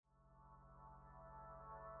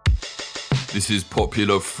This is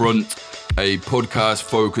Popular Front, a podcast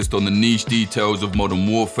focused on the niche details of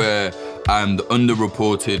modern warfare and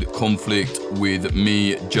underreported conflict with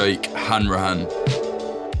me, Jake Hanrahan.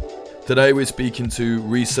 Today we're speaking to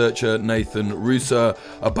researcher Nathan Rusa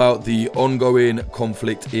about the ongoing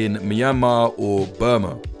conflict in Myanmar or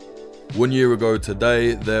Burma. 1 year ago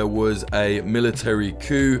today, there was a military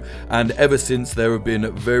coup, and ever since there have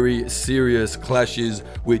been very serious clashes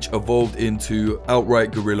which evolved into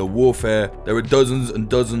outright guerrilla warfare. There are dozens and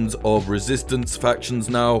dozens of resistance factions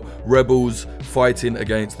now, rebels fighting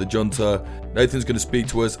against the junta. Nathan's going to speak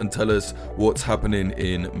to us and tell us what's happening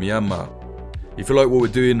in Myanmar. If you like what we're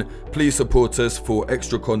doing, please support us for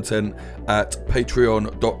extra content at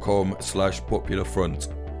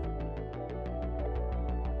patreon.com/popularfront.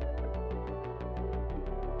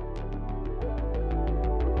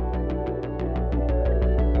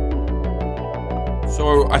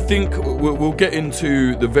 So I think we'll get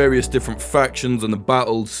into the various different factions and the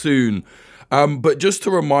battles soon. But just to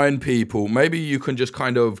remind people, maybe you can just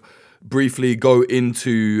kind of briefly go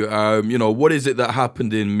into, what is it that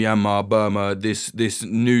happened in Myanmar, Burma, this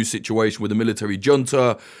new situation with the military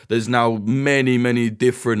junta. There's now many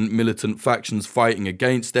different militant factions fighting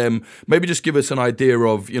against them. Maybe just give us an idea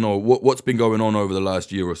of, what's been going on over the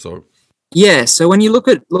last year or so. Yeah, so when you look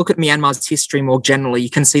at Myanmar's history more generally, you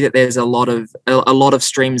can see that there's a lot of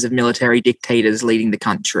streams of military dictators leading the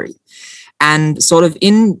country. And sort of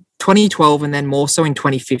in 2012 and then more so in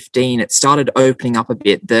 2015, it started opening up a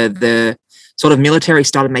bit. The sort of military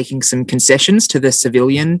started making some concessions to the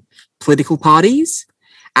civilian political parties,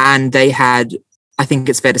 and they had, I think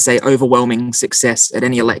it's fair to say, overwhelming success at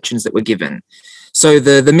any elections that were given. So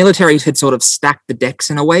the military had sort of stacked the decks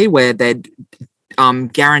in a way where they'd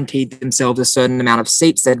guaranteed themselves a certain amount of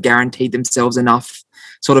seats. They'd guaranteed themselves enough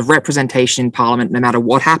sort of representation in parliament, no matter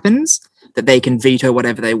what happens, that they can veto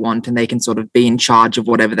whatever they want and they can sort of be in charge of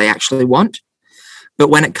whatever they actually want. But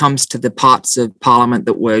when it comes to the parts of parliament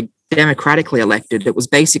that were democratically elected, it was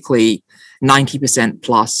basically 90%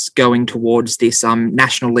 plus going towards this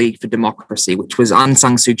National League for Democracy, which was Aung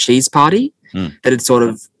San Suu Kyi's party that had sort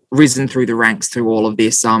of risen through the ranks through all of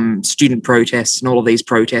this student protests and all of these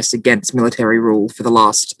protests against military rule for the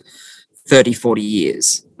last 30, 40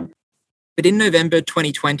 years. But in November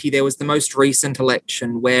 2020, there was the most recent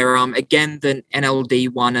election where, again, the NLD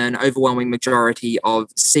won an overwhelming majority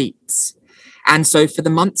of seats. And so for the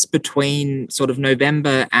months between sort of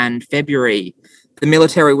November and February, the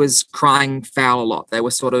military was crying foul a lot. They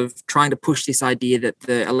were sort of trying to push this idea that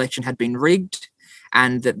the election had been rigged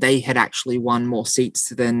and that they had actually won more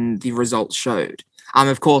seats than the results showed.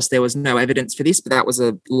 Of course, there was no evidence for this, but that was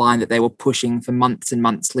a line that they were pushing for months and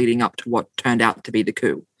months leading up to what turned out to be the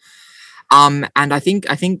coup. And I think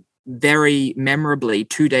very memorably,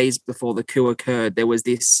 2 days before the coup occurred, there was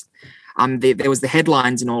this, there was the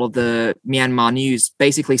headlines in all of the Myanmar news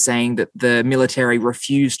basically saying that the military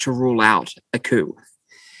refused to rule out a coup.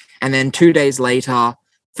 And then 2 days later,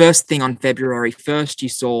 first thing on February 1st, you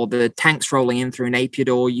saw the tanks rolling in through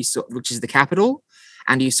Naypyidaw, which is the capital,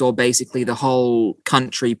 and you saw basically the whole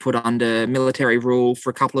country put under military rule for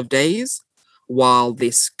a couple of days while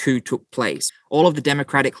this coup took place. All of the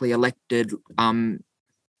democratically elected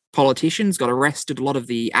politicians got arrested, a lot of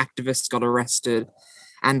the activists got arrested,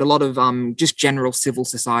 and a lot of just general civil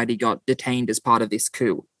society got detained as part of this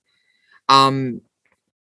coup. So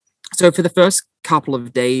for the first couple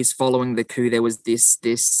of days following the coup, there was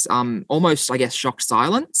this almost, I guess, shocked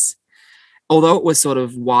silence. Although it was sort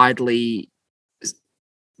of widely,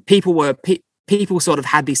 people sort of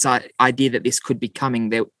had this idea that this could be coming.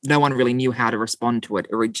 No one really knew how to respond to it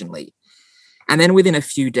originally. And then within a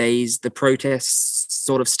few days, the protests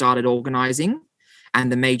sort of started organizing and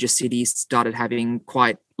the major cities started having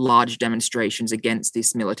quite large demonstrations against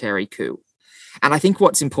this military coup. And I think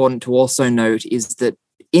what's important to also note is that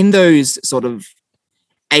in those sort of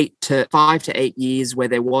 5 to 8 years where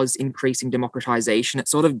there was increasing democratization, it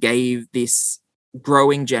sort of gave this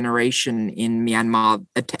growing generation in Myanmar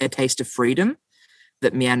a taste of freedom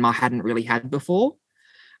that Myanmar hadn't really had before.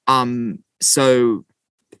 So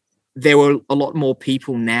there were a lot more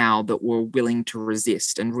people now that were willing to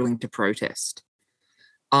resist and willing to protest.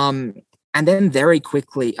 And then very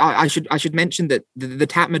quickly, I should mention that the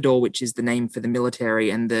Tatmadaw, which is the name for the military,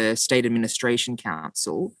 and the State Administration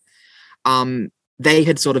Council, they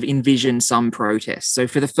had sort of envisioned some protests. So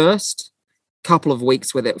for the first couple of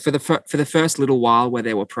weeks, for the first little while where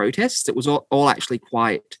there were protests, it was all actually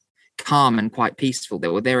quite calm and quite peaceful.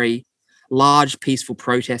 There were very large, peaceful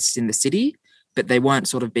protests in the city, but they weren't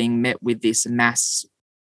sort of being met with this mass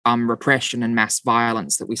repression and mass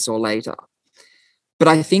violence that we saw later. But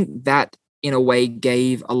I think that in a way,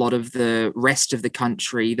 gave a lot of the rest of the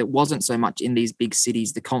country that wasn't so much in these big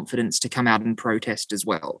cities the confidence to come out and protest as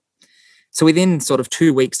well. So within sort of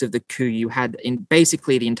 2 weeks of the coup, you had in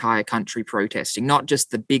basically the entire country protesting, not just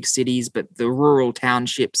the big cities, but the rural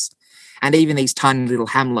townships and even these tiny little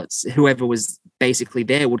hamlets. Whoever was basically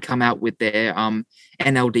there would come out with their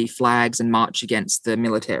NLD flags and march against the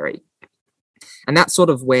military. And that's sort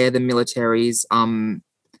of where the military's,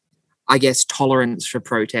 I guess, tolerance for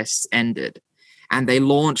protests ended. And they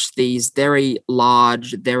launched these very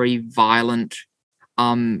large, very violent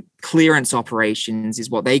clearance operations, is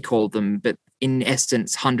what they called them. But in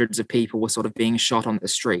essence, hundreds of people were sort of being shot on the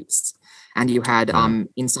streets. And you had,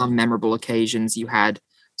 in some memorable occasions, you had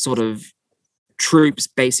sort of troops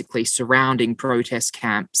basically surrounding protest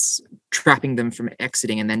camps, trapping them from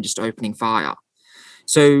exiting and then just opening fire.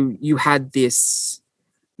 So you had this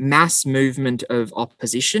mass movement of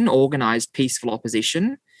opposition, organized peaceful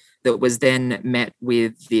opposition, that was then met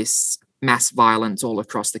with this mass violence all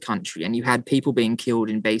across the country. And you had people being killed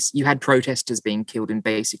you had protesters being killed in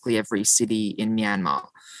basically every city in Myanmar,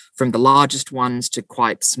 from the largest ones to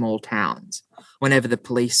quite small towns. Whenever the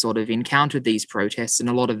police sort of encountered these protests, and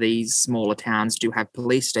a lot of these smaller towns do have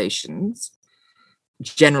police stations,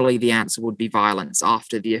 generally the answer would be violence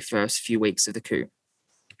after the first few weeks of the coup.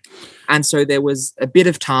 And so there was a bit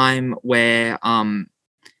of time where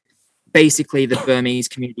basically the Burmese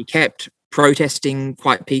community kept protesting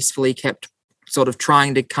quite peacefully, kept sort of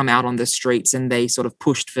trying to come out on the streets, and they sort of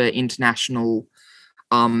pushed for international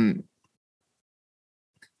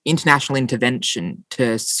intervention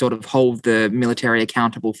to sort of hold the military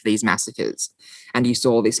accountable for these massacres. And you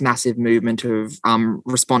saw this massive movement of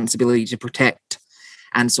responsibility to protect,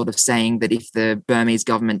 and sort of saying that if the Burmese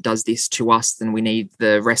government does this to us, then we need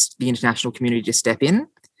the international community to step in.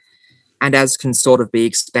 And as can sort of be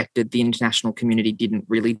expected, the international community didn't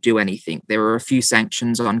really do anything. There were a few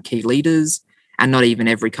sanctions on key leaders, and not even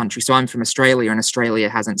every country. So I'm from Australia, and Australia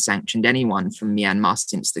hasn't sanctioned anyone from Myanmar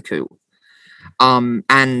since the coup.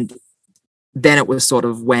 And then it was sort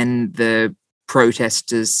of when the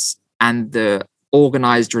protesters and the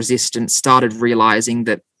organized resistance started realizing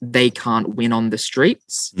that they can't win on the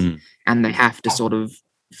streets, and they have to sort of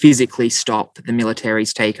physically stop the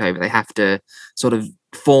military's takeover. They have to sort of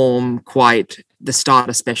form quite the start,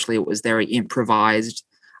 especially it was very improvised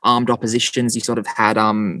armed oppositions. You sort of had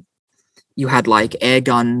you had like air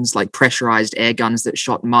guns, like pressurized air guns that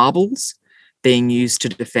shot marbles being used to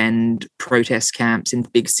defend protest camps in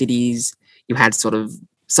big cities. You had sort of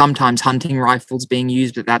sometimes hunting rifles being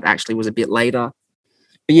used, but that actually was a bit later.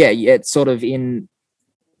 But yeah, it's sort of in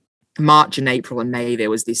March and April and May, there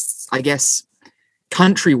was this, I guess,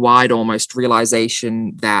 countrywide almost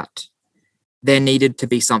realization that there needed to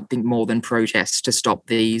be something more than protests to stop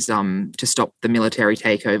these, to stop the military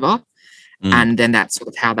takeover. And then that's sort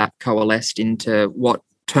of how that coalesced into what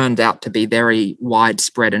turned out to be very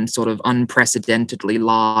widespread and sort of unprecedentedly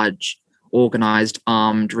large, organized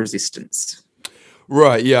armed resistance.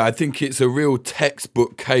 Right, yeah, I think it's a real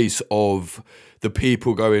textbook case of the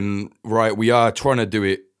people going, right, we are trying to do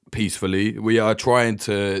it peacefully. We are trying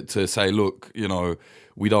to say, look, you know,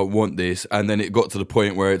 we don't want this. And then it got to the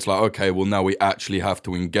point where it's like, okay, well, now we actually have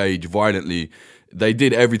to engage violently. They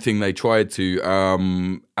did everything they tried to.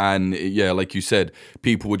 And yeah, like you said,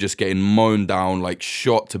 people were just getting mown down, like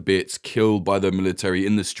shot to bits, killed by the military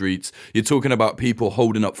in the streets. You're talking about people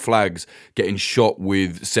holding up flags, getting shot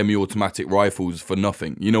with semi-automatic rifles for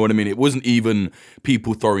nothing. You know what I mean? It wasn't even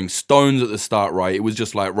people throwing stones at the start, right? It was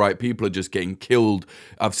just like, right, people are just getting killed.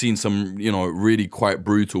 I've seen some, you know, really quite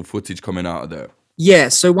brutal footage coming out of there. Yeah,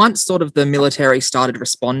 so once sort of the military started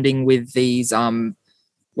responding with these,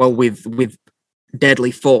 with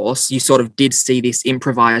deadly force, you sort of did see this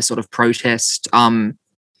improvised sort of protest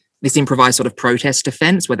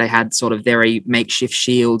defense where they had sort of very makeshift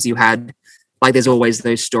shields. You had, like, there's always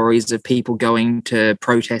those stories of people going to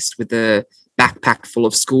protest with a backpack full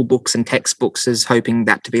of school books and textbooks as hoping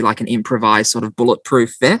that to be like an improvised sort of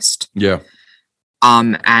bulletproof vest. Yeah.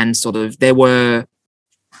 And sort of there were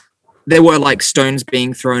like stones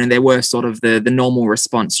being thrown, and there were sort of the normal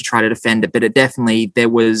response to try to defend it, but there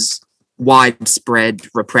was widespread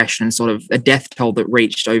repression, sort of a death toll that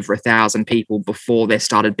reached over 1,000 people before there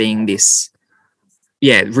started being this,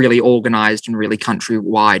 really organized and really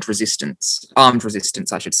countrywide armed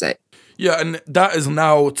resistance, I should say. Yeah, and that has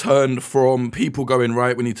now turned from people going,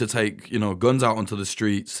 right, we need to take, you know, guns out onto the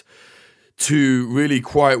streets, to really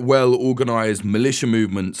quite well-organized militia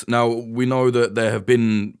movements. Now, we know that there have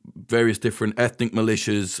been various different ethnic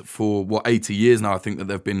militias for, 80 years now, I think, that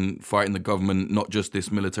they've been fighting the government, not just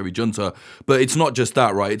this military junta. But it's not just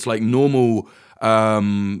that, right? It's like normal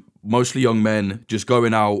mostly young men, just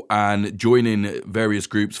going out and joining various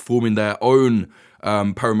groups, forming their own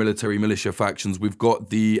paramilitary militia factions. We've got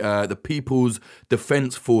the People's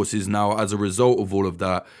Defense Forces now as a result of all of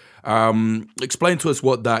that. Explain to us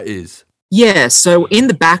what that is. Yeah, so in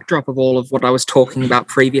the backdrop of all of what I was talking about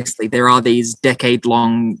previously, there are these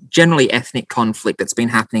decade-long, generally ethnic conflict that's been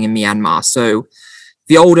happening in Myanmar. So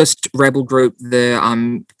the oldest rebel group,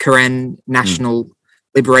 the Karen National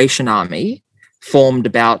Liberation Army, formed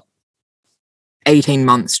about 18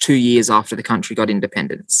 months, 2 years after the country got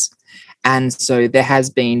independence. And so there has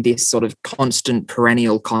been this sort of constant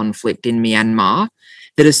perennial conflict in Myanmar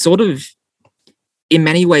that has sort of, in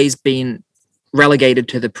many ways, been relegated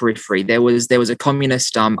to the periphery. There was a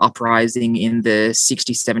communist uprising in the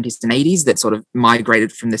 60s, 70s, and 80s that sort of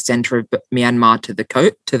migrated from the center of Myanmar to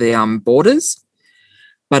the borders.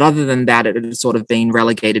 But other than that, it had sort of been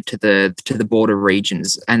relegated to the border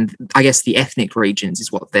regions, and I guess the ethnic regions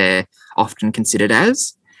is what they're often considered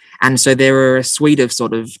as. And so there are a suite of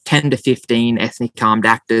sort of 10 to 15 ethnic armed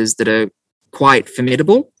actors that are quite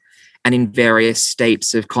formidable and in various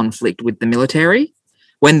states of conflict with the military.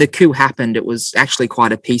 When the coup happened, it was actually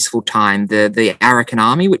quite a peaceful time. The Arakan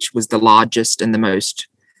Army, which was the largest and the most,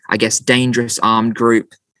 I guess, dangerous armed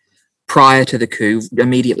group prior to the coup,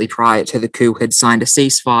 immediately prior to the coup, had signed a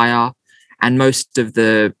ceasefire, and most of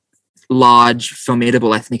the large,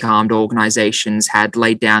 formidable ethnic armed organizations had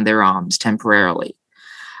laid down their arms temporarily.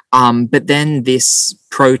 But then this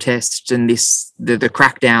protest and the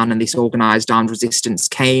crackdown and this organized armed resistance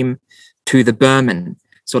came to the Burman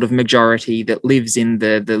sort of majority that lives in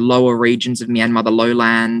the lower regions of Myanmar, the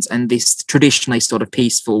lowlands, and this traditionally sort of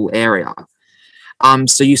peaceful area.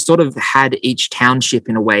 So you sort of had each township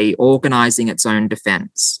in a way organizing its own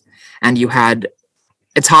defense. And you had,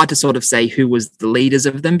 it's hard to sort of say who was the leaders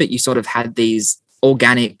of them, but you sort of had these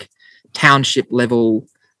organic township level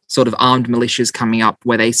sort of armed militias coming up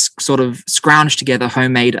where they sort of scrounged together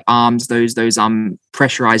homemade arms. Those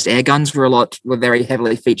pressurized air guns were very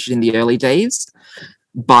heavily featured in the early days.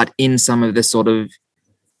 But in some of the sort of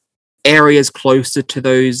areas closer to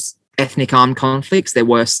those ethnic armed conflicts, there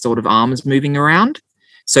were sort of arms moving around.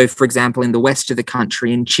 So, for example, in the west of the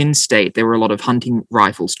country, in Chin State, there were a lot of hunting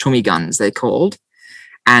rifles, tummy guns, they're called.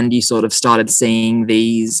 And you sort of started seeing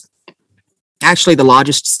these. Actually, the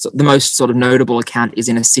most sort of notable account is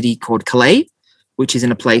in a city called Kalay, which is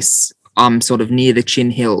in a place sort of near the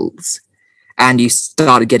Chin Hills. And you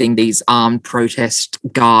started getting these armed protest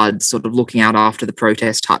guards sort of looking out after the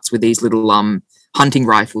protest huts with these little hunting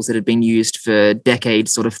rifles that had been used for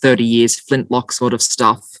decades, sort of 30 years, flintlock sort of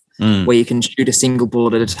stuff, where you can shoot a single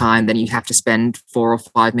bullet at a time. Then you have to spend 4 or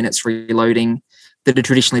 5 minutes reloading, that had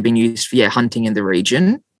traditionally been used for hunting in the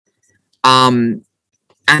region. And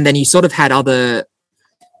then you sort of had other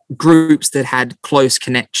groups that had close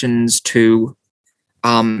connections to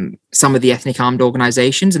some of the ethnic armed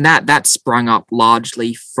organizations, and that sprung up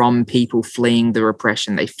largely from people fleeing the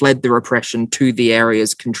repression. They fled the repression to the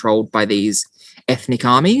areas controlled by these ethnic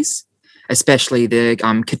armies, especially the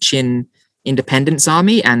Kachin Independence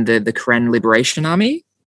Army and the Karen Liberation Army,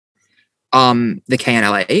 the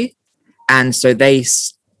KNLA. And so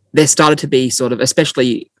there started to be sort of,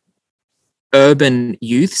 especially urban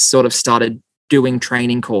youth sort of started doing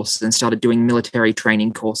training courses and started doing military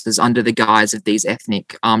training courses under the guise of these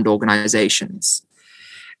ethnic armed organizations.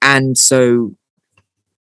 And so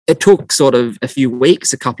it took sort of a few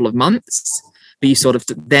weeks, a couple of months, but you sort of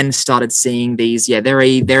then started seeing these,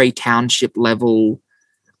 very, very township level,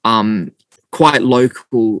 quite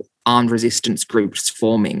local armed resistance groups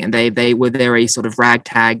forming. And they were very sort of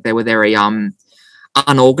ragtag. They were very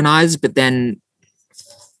unorganized, but then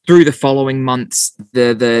through the following months,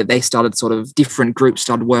 they started sort of different groups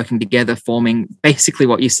started working together, forming basically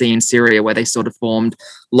what you see in Syria, where they sort of formed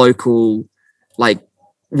local, like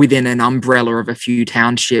within an umbrella of a few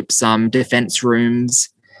townships, defense rooms,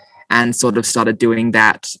 and sort of started doing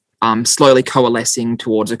that, slowly coalescing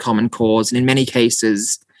towards a common cause. And in many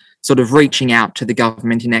cases, sort of reaching out to the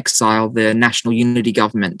government in exile, the National Unity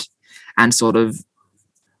Government, and sort of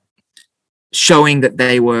showing that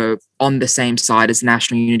they were on the same side as the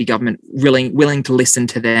National Unity Government, willing to listen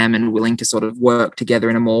to them and willing to sort of work together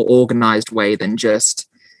in a more organized way than just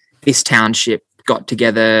this township got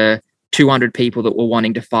together 200 people that were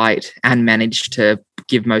wanting to fight and managed to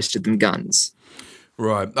give most of them guns.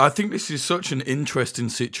 Right. I think this is such an interesting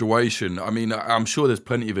situation. I mean, I'm sure there's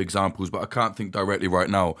plenty of examples, but I can't think directly right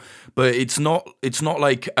now. But it's not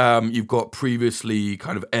like you've got previously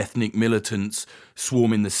kind of ethnic militants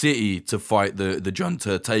swarming the city to fight the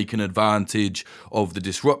junta, taking advantage of the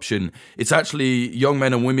disruption. It's actually young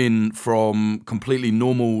men and women from completely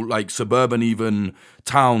normal, like suburban even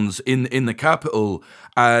towns in the capital,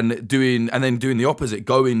 and then doing the opposite,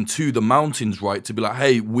 going to the mountains, right, to be like,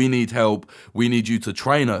 hey, we need help, we need you to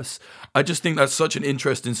train us. I just think that's such an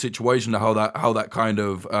interesting situation, how that kind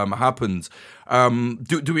of happens.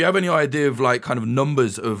 Do we have any idea of like kind of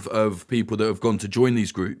numbers of people that have gone to join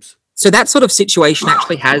these groups? So that sort of situation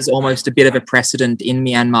actually has almost a bit of a precedent in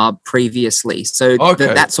Myanmar previously. So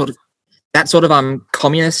Okay. that sort of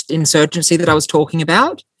communist insurgency that I was talking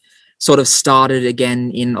about sort of started again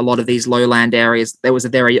in a lot of these lowland areas. There was a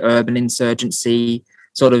very urban insurgency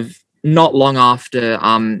sort of not long after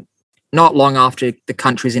the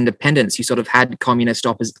country's independence. You sort of had communist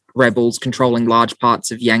rebels controlling large parts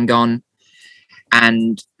of Yangon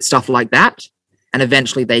and stuff like that. And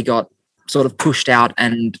eventually they got sort of pushed out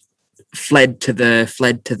and fled to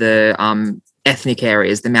the ethnic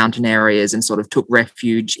areas, the mountain areas, and sort of took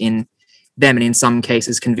refuge in them, and in some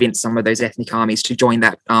cases convinced some of those ethnic armies to join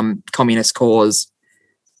that communist cause.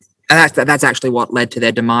 And that's actually what led to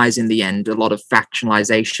their demise in the end. A lot of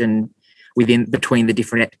factionalization between the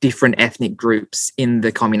different ethnic groups in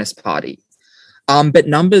the Communist Party. But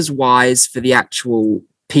numbers wise for the actual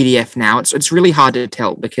PDF now, it's really hard to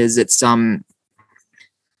tell because it's so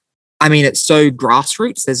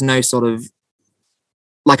grassroots. There's no sort of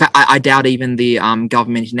I doubt even the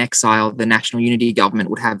government in exile, the National Unity Government,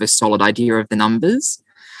 would have a solid idea of the numbers.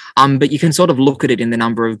 But you can sort of look at it in the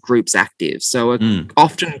number of groups active. So a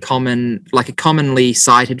commonly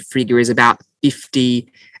cited figure is about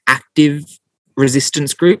 50 active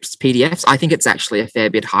resistance groups, PDFs. I think it's actually a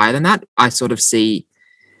fair bit higher than that. I sort of see,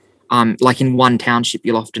 in one township,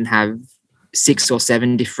 you'll often have 6 or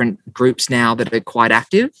 7 different groups now that are quite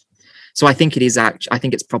active. So I think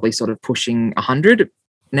it's probably sort of pushing 100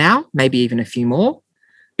 now, maybe even a few more, a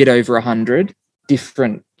bit over 100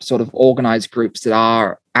 different sort of organized groups that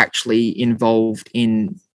are actually involved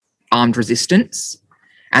in armed resistance.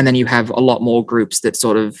 And then you have a lot more groups that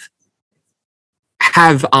sort of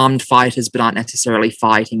have armed fighters but aren't necessarily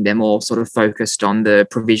fighting. They're more sort of focused on the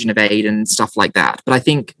provision of aid and stuff like that. But I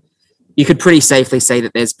think you could pretty safely say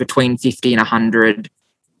that there's between 50 and 100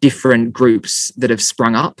 different groups that have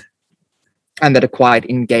sprung up and that are quite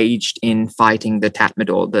engaged in fighting the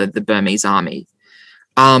Tatmadaw, the Burmese army.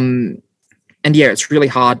 And yeah, it's really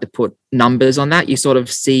hard to put numbers on that. You sort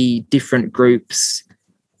of see different groups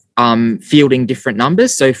fielding different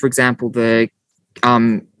numbers. So, for example, the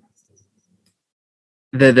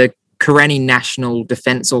Karenni National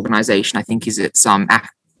Defense Organization, I think is its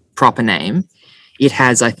proper name. It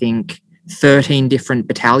has, I think, 13 different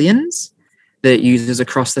battalions that it uses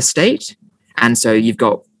across the state. And so you've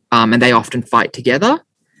got and they often fight together,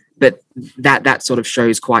 but that sort of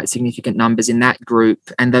shows quite significant numbers in that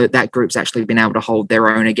group, and that group's actually been able to hold their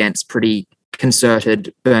own against pretty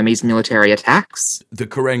concerted Burmese military attacks. The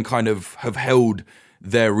Karen kind of have held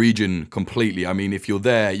their region completely. I mean, if you're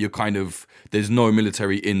there, you're kind of, there's no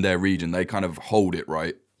military in their region. They kind of hold it,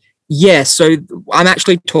 right? Yeah, so I'm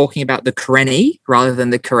actually talking about the Karenni rather than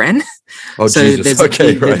the Karen. Oh, so Jesus.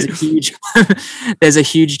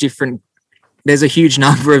 There's a huge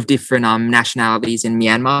number of different nationalities in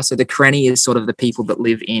Myanmar. So the Karenni is sort of the people that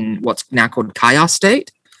live in what's now called Kayah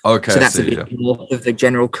State. Okay, so that's a bit north of the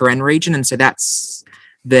general Karen region, and so that's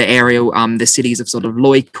the area, the cities of sort of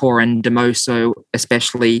Loikor and Damoso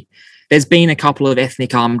especially. There's been a couple of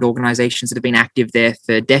ethnic armed organizations that have been active there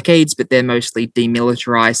for decades, but they're mostly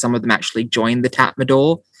demilitarized. Some of them actually joined the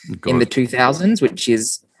Tatmadaw in the 2000s, which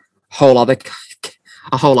is a whole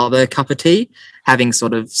other cup of tea, having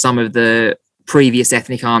sort of some of the previous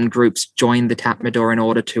ethnic armed groups join the Tatmadaw in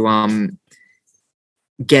order to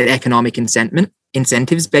get economic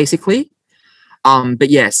incentives, basically. But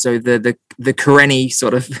yeah, so the Karenni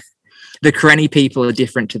sort of the Karenni people are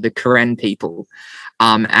different to the Karen people,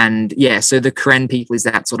 and yeah, so the Karen people is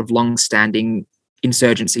that sort of long-standing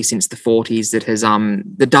insurgency since the 40s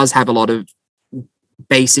that does have a lot of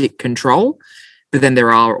basic control, but then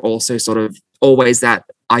there are also sort of always that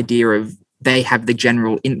idea of they have the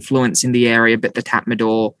general influence in the area, but the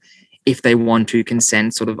Tatmadaw, if they want to, can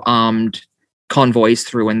send sort of armed convoys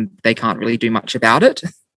through and they can't really do much about it,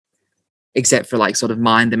 except for like sort of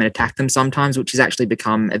mine them and attack them sometimes, which has actually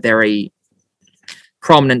become a very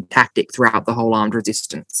prominent tactic throughout the whole armed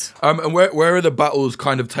resistance. And where are the battles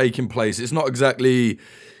kind of taking place? It's not exactly,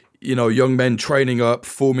 young men training up,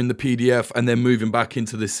 forming the PDF, and then moving back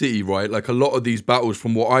into the city, right? Like a lot of these battles,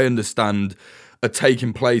 from what I understand, are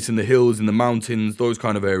taking place in the hills, in the mountains, those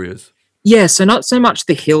kind of areas. Yeah, so not so much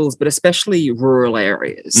the hills, but especially rural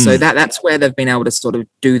areas. So that's where they've been able to sort of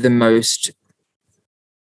do the most.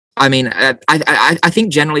 I mean, I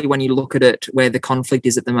think generally when you look at it, where the conflict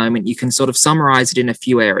is at the moment, you can sort of summarize it in a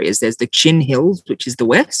few areas. There's the Chin Hills, which is the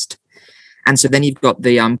west. And so then you've got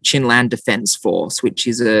the Chin Land Defense Force, which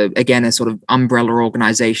is, again, a sort of umbrella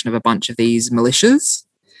organization of a bunch of these militias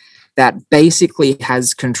that basically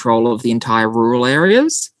has control of the entire rural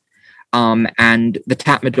areas. And the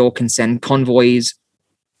Tatmadaw can send convoys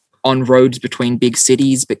on roads between big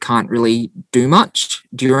cities, but can't really do much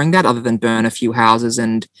during that other than burn a few houses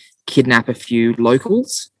and kidnap a few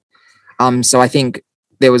locals. So I think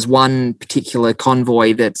there was one particular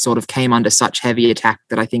convoy that sort of came under such heavy attack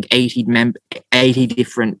that I think 80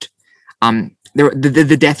 different,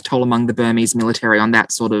 the death toll among the Burmese military on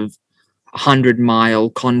that sort of 100-mile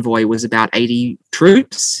convoy was about 80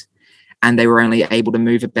 troops. And they were only able to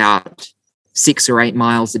move about 6 or 8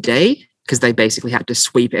 miles a day because they basically had to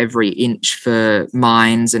sweep every inch for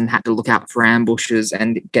mines and had to look out for ambushes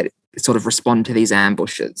and respond to these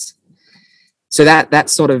ambushes. So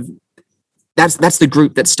that's the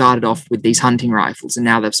group that started off with these hunting rifles, and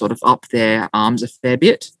now they've sort of upped their arms a fair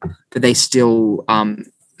bit, but they still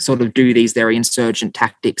sort of do these very insurgent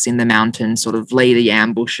tactics in the mountains, sort of lay the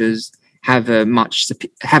ambushes, have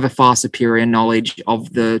a far superior knowledge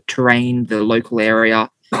of the terrain, the local area,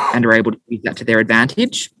 and are able to use that to their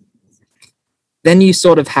advantage. Then you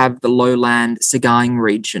sort of have the lowland Sagaing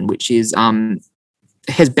region, which is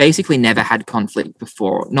has basically never had conflict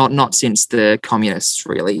before, not since the communists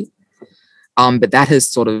really. But that has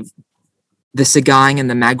sort of the Sagaing and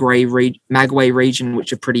the Magway region,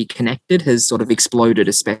 which are pretty connected, has sort of exploded,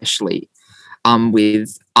 especially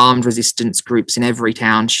with armed resistance groups in every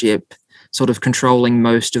township, sort of controlling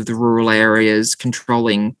most of the rural areas,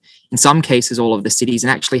 controlling, in some cases, all of the cities, and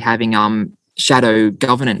actually having shadow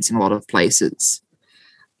governance in a lot of places.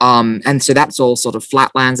 And so that's all sort of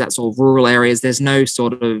flatlands, that's all rural areas. There's no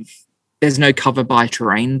cover by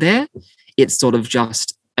terrain there. It's sort of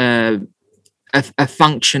just a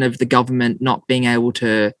function of the government not being able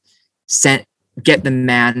to get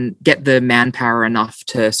the manpower enough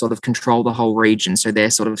to sort of control the whole region. So they're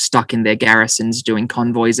sort of stuck in their garrisons doing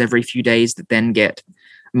convoys every few days that then get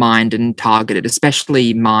mined and targeted,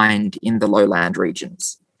 especially mined in the lowland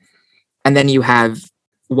regions. And then you have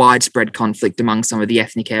widespread conflict among some of the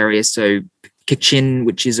ethnic areas. So Kachin,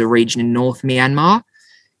 which is a region in North Myanmar,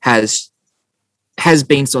 has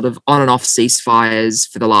been sort of on and off ceasefires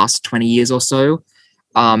for the last 20 years or so.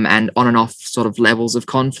 And on and off sort of levels of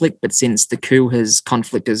conflict. But since the coup,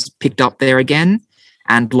 conflict has picked up there again,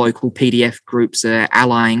 and local PDF groups are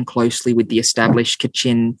allying closely with the established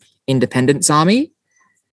Kachin Independence Army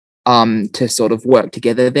to sort of work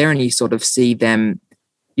together there. And you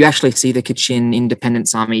actually see the Kachin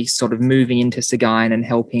Independence Army sort of moving into Sagaing and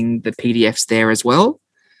helping the PDFs there as well.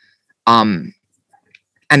 And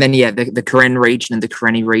then, the Karen region and the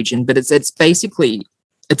Karenni region. But it's basically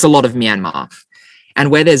a lot of Myanmar. And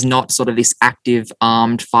where there's not sort of this active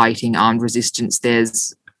armed resistance,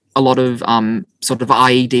 there's a lot of sort of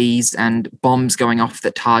IEDs and bombs going off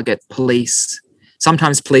that target police,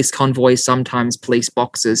 sometimes police convoys, sometimes police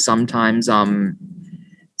boxes, sometimes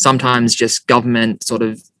just government sort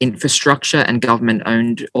of infrastructure and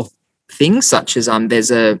government-owned things, such as there's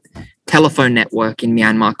a telephone network in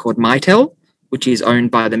Myanmar called Mytel, which is owned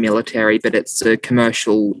by the military, but it's a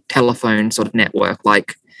commercial telephone sort of network,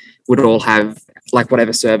 like would all have like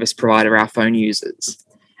whatever service provider our phone uses.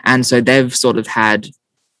 And so they've sort of had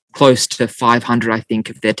close to 500, I think,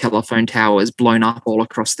 of their telephone towers blown up all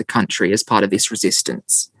across the country as part of this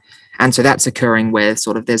resistance. And so that's occurring where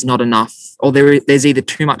sort of there's not enough, or there's either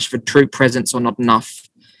too much of a troop presence or not enough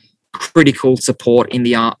critical support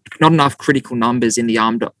not enough critical numbers in the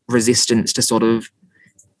armed resistance to sort of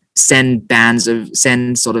send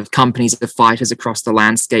sort of companies of fighters across the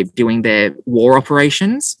landscape doing their war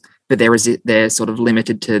operations. But they're sort of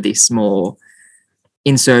limited to this more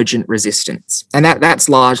insurgent resistance. And that's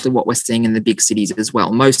largely what we're seeing in the big cities as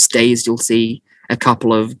well. Most days you'll see a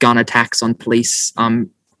couple of gun attacks on police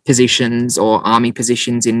positions or army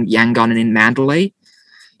positions in Yangon and in Mandalay.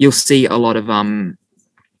 You'll see a lot of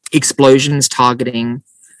explosions targeting.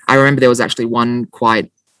 I remember there was actually one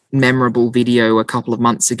quite memorable video a couple of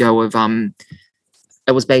months ago of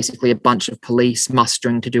it was basically a bunch of police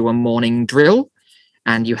mustering to do a morning drill.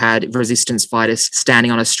 and you had resistance fighters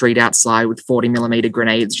standing on a street outside with 40mm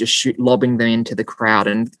grenades, just lobbing them into the crowd.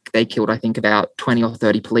 And they killed, I think, about 20 or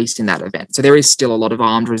 30 police in that event. So there is still a lot of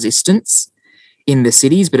armed resistance in the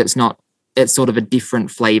cities, but it's sort of a different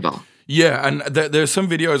flavor. Yeah, and there's some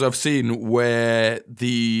videos I've seen where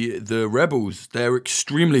the rebels, they're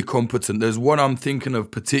extremely competent. There's one I'm thinking of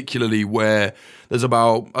particularly where there's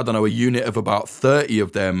about, I don't know, a unit of about 30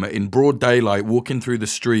 of them in broad daylight walking through the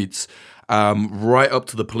streets, right up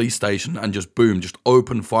to the police station, and just boom, just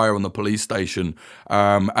open fire on the police station.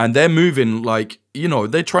 And they're moving like,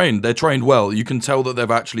 they're trained well. You can tell that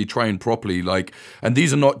they've actually trained properly. Like, and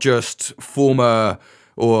these are not just former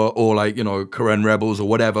or like, Karen rebels or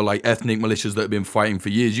whatever, like ethnic militias that have been fighting for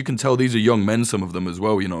years. You can tell these are young men, some of them as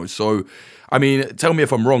well, So, I mean, tell me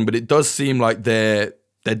if I'm wrong, but it does seem like they're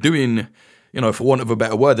doing, for want of a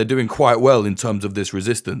better word, they're doing quite well in terms of this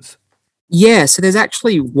resistance. Yeah, so there's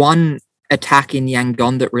actually one attack in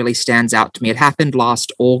Yangon that really stands out to me. It happened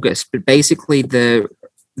last August, but basically the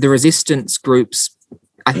resistance groups,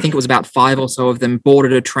 I think it was about 5 or so of them,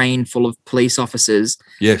 boarded a train full of police officers,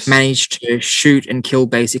 yes, managed to shoot and kill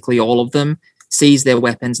basically all of them, seize their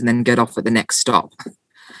weapons, and then get off at the next stop.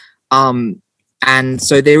 And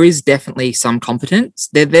so there is definitely some competence.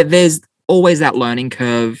 There's always that learning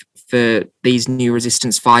curve for these new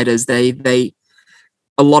resistance fighters. A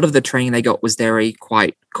lot of the training they got was very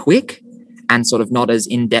quite quick and sort of not as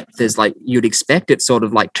in-depth as like you'd expect. It's sort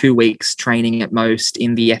of like 2 weeks training at most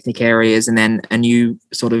in the ethnic areas, and then a new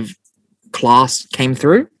sort of class came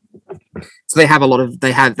through. So they have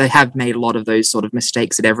made a lot of those sort of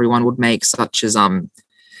mistakes that everyone would make, such as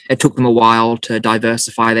it took them a while to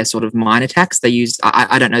diversify their sort of mine attacks. They used,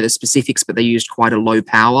 I don't know the specifics, but they used quite a low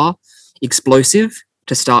power explosive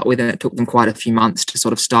to start with, and it took them quite a few months to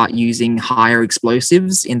sort of start using higher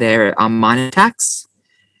explosives in their mine attacks.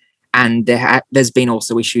 And there's been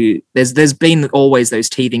also there's been always those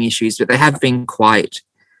teething issues, but they have been quite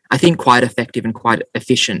effective and quite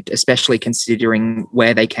efficient, especially considering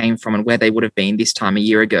where they came from and where they would have been this time a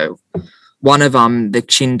year ago. One of the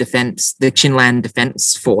Chinland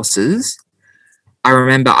Defense Forces, I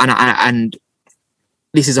remember, and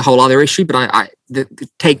this is a whole other issue, but I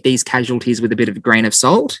take these casualties with a bit of a grain of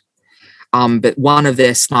salt. But one of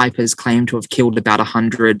their snipers claimed to have killed about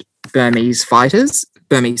 100 Burmese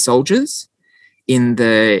soldiers in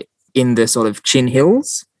the sort of Chin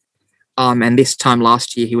Hills. And this time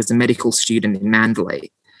last year, he was a medical student in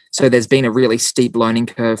Mandalay. So there's been a really steep learning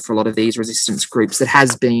curve for a lot of these resistance groups that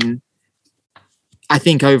has been, I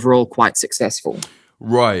think, overall quite successful.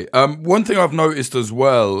 Right. One thing I've noticed as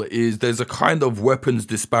well is there's a kind of weapons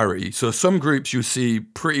disparity. So some groups you see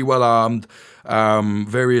pretty well armed,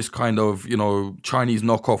 various kind of, Chinese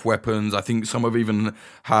knockoff weapons. I think some have even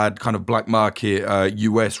had kind of black market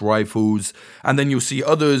US rifles. And then you'll see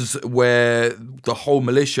others where the whole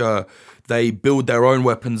militia, they build their own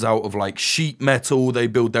weapons out of like sheet metal. They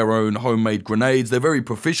build their own homemade grenades. They're very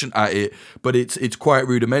proficient at it, but it's quite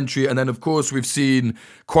rudimentary. And then, of course, we've seen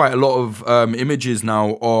quite a lot of images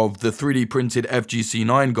now of the 3D printed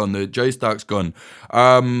FGC-9 gun, the J-Stark's gun.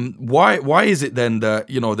 Why is it then that,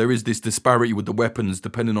 there is this disparity with the weapons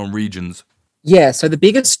depending on regions? Yeah, so the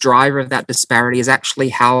biggest driver of that disparity is actually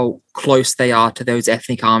how close they are to those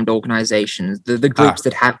ethnic armed organizations, the groups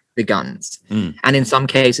that have the guns. And in some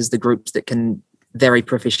cases, the groups that can very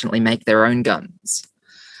proficiently make their own guns.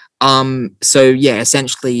 So, yeah,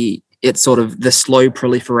 essentially, it's sort of the slow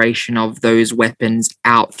proliferation of those weapons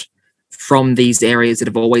out from these areas that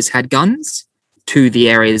have always had guns to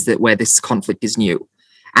the areas where this conflict is new.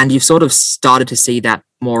 And you've sort of started to see that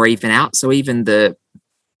more even out. So even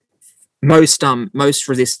most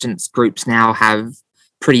resistance groups now have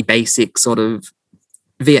pretty basic sort of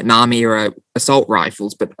Vietnam era assault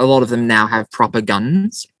rifles, but a lot of them now have proper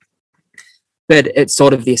guns. But it's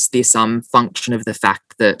sort of this function of the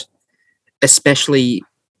fact that, especially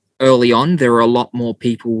early on, there were a lot more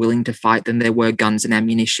people willing to fight than there were guns and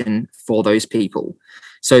ammunition for those people.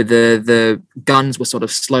 So the guns were sort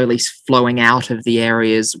of slowly flowing out of the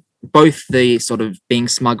areas, both the sort of being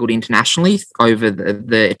smuggled internationally over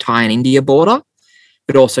the Thai and India border,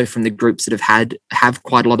 but also from the groups that have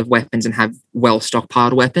quite a lot of weapons and have well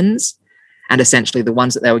stockpiled weapons. And essentially the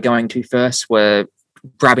ones that they were going to first were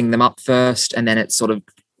grabbing them up first, and then it's sort of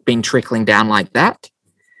been trickling down like that.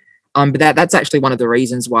 But that's actually one of the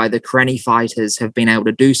reasons why the Karenni fighters have been able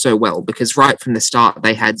to do so well, because right from the start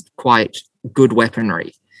they had quite good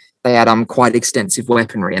weaponry. They had quite extensive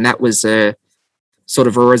weaponry, and that was sort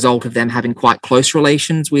of a result of them having quite close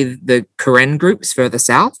relations with the Karen groups further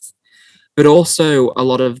south, but also a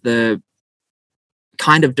lot of the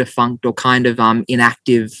kind of defunct or kind of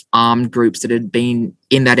inactive armed groups that had been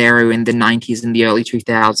in that area in the 90s and the early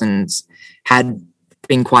 2000s had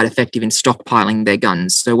been quite effective in stockpiling their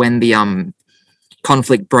guns. So when the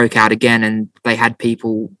conflict broke out again and they had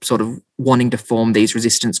people sort of wanting to form these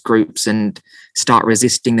resistance groups and start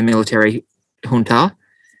resisting the military junta,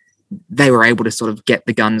 they were able to sort of get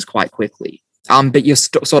the guns quite quickly. But you're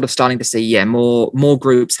sort of starting to see, more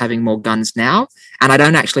groups having more guns now. And I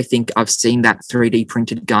don't actually think I've seen that 3D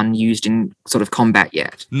printed gun used in sort of combat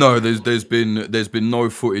yet. No, there's been no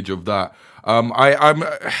footage of that. I'm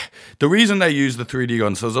the reason they use the 3D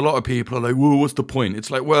guns. So there's a lot of people are like, "Well, what's the point?"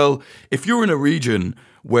 It's like, well, if you're in a region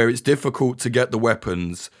where it's difficult to get the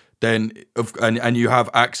weapons, then and you have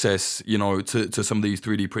access, to some of these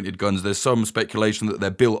 3D printed guns, there's some speculation that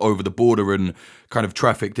they're built over the border and kind of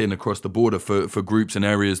trafficked in across the border for groups in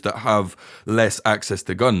areas that have less access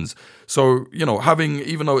to guns. So, having,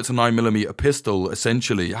 even though it's a 9mm pistol,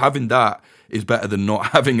 essentially, having that is better than not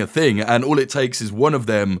having a thing. And all it takes is one of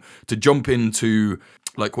them to jump into,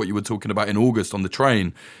 like what you were talking about in August on the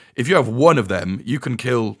train. If you have one of them, you can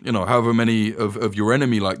kill, however many of your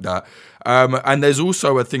enemy like that. And there's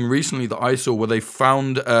also a thing recently that I saw where they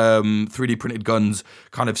found 3D printed guns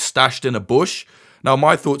kind of stashed in a bush. Now,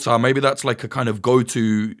 my thoughts are maybe that's like a kind of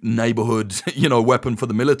go-to neighborhood, weapon for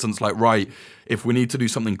the militants. Like, right, if we need to do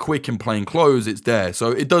something quick in plain clothes, it's there.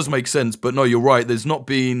 So it does make sense. But no, you're right. There's not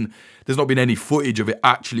been any footage of it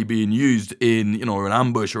actually being used in, an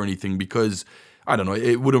ambush or anything, because I don't know,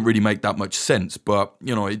 it wouldn't really make that much sense. But,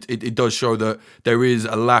 it does show that there is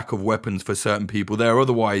a lack of weapons for certain people there.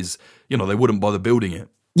 Otherwise, they wouldn't bother building it.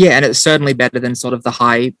 Yeah, and it's certainly better than sort of the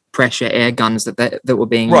high pressure air guns that were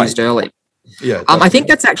being used early. Yeah, I think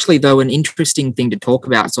that's actually, though, an interesting thing to talk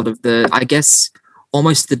about, sort of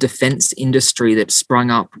almost the defense industry that sprung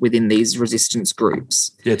up within these resistance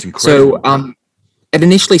groups. Yeah, it's incredible. So it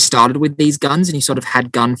initially started with these guns and you sort of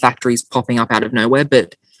had gun factories popping up out of nowhere,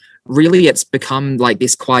 but really it's become like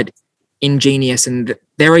this quite ingenious and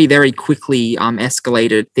very, very quickly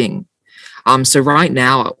escalated thing. So right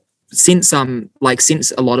now, since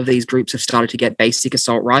a lot of these groups have started to get basic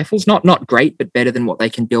assault rifles, not great, but better than what they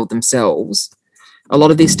can build themselves, a lot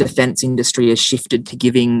of this defense industry has shifted to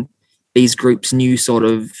giving these groups new sort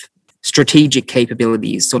of strategic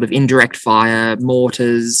capabilities, sort of indirect fire,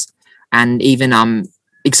 mortars, and even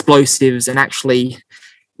explosives, and actually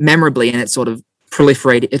memorably, and it's sort of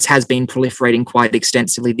it has been proliferating quite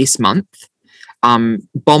extensively this month,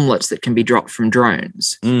 bomblets that can be dropped from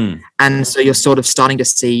drones. And so you're sort of starting to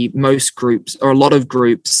see most groups, or a lot of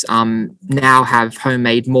groups, now have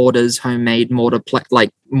homemade mortars, homemade mortar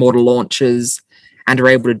launchers, and are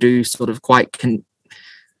able to do sort of quite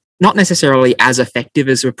not necessarily as effective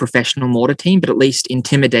as a professional mortar team, but at least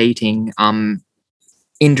intimidating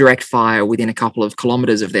indirect fire within a couple of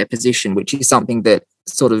kilometers of their position, which is something that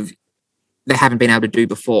sort of they haven't been able to do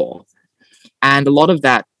before. And a lot of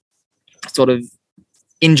that sort of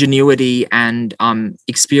ingenuity and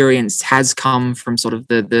experience has come from sort of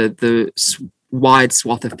the wide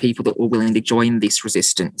swath of people that were willing to join this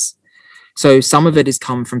resistance. So some of it has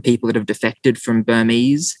come from people that have defected from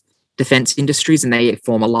Burmese defense industries, and they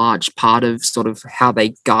form a large part of sort of how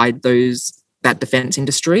they guide that defense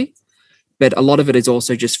industry. But a lot of it is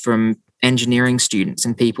also just from engineering students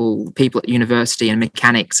and people at university and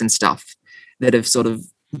mechanics and stuff that have sort of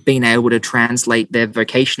been able to translate their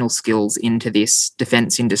vocational skills into this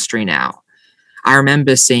defense industry now. I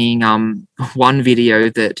remember seeing one video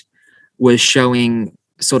that was showing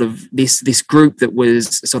sort of this group that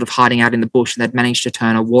was sort of hiding out in the bush, and they'd managed to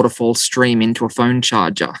turn a waterfall stream into a phone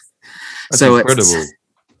charger. That's so incredible.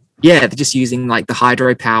 They're just using like the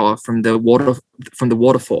hydropower from the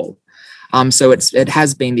waterfall. So it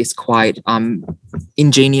has been this quite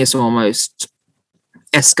ingenious almost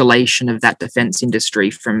escalation of that defense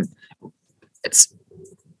industry from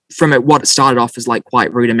what started off as like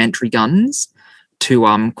quite rudimentary guns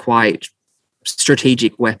to quite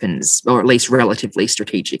strategic weapons, or at least relatively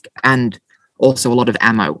strategic, and also a lot of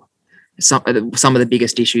ammo. Some of the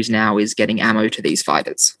biggest issues now is getting ammo to these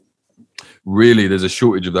fighters. Really, there's a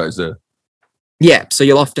shortage of that, is there? Yeah, so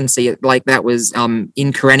you'll often see it like that was in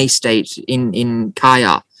Karenni State in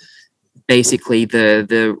Kaya. Basically,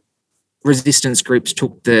 the resistance groups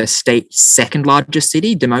took the state's second largest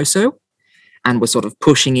city, Demoso, and were sort of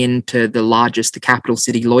pushing into the capital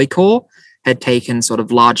city, Loikor, had taken sort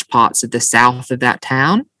of large parts of the south of that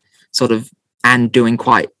town, sort of, and doing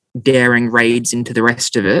quite daring raids into the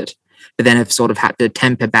rest of it, but then have sort of had to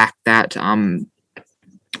temper back that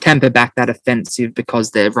offensive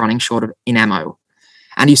because they're running short in ammo.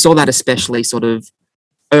 And you saw that especially sort of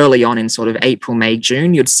early on in sort of April, May,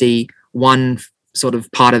 June. You'd see one sort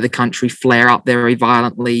of part of the country flare up very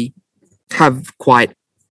violently, have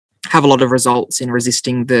a lot of results in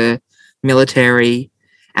resisting the military,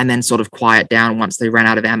 and then sort of quiet down once they ran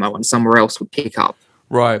out of ammo and somewhere else would pick up.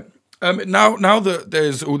 Right. Now that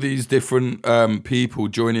there's all these different people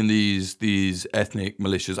joining these ethnic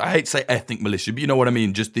militias, I hate to say ethnic militia, but you know what I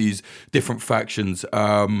mean, just these different factions.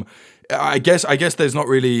 I guess there's not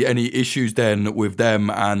really any issues then with them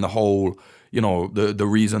and the whole, the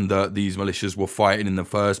reason that these militias were fighting in the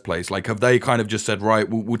first place. Like, have they kind of just said, right,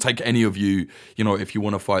 we'll take any of you, if you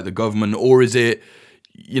want to fight the government, or is it,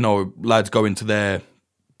 lads go into their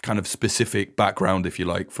kind of specific background, if you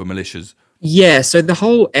like, for militias? Yeah, so the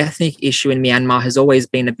whole ethnic issue in Myanmar has always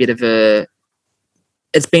been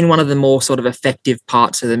it's been one of the more sort of effective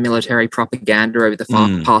parts of the military propaganda over the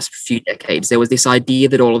past few decades. There was this idea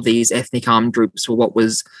that all of these ethnic armed groups were what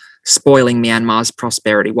was spoiling Myanmar's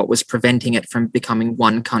prosperity, what was preventing it from becoming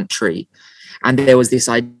one country. And there was this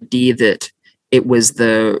idea that it was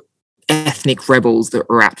the ethnic rebels that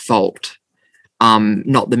were at fault,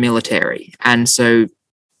 not the military. And so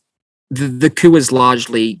the coup has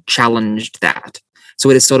largely challenged that. So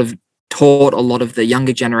it has sort of taught a lot of the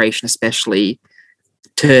younger generation, especially,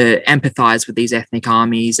 to empathize with these ethnic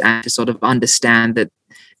armies and to sort of understand that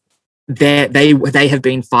they have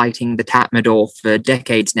been fighting the Tatmadaw for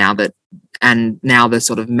decades now, and now the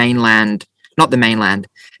sort of now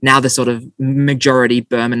the sort of majority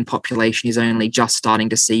Burman population is only just starting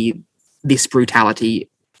to see this brutality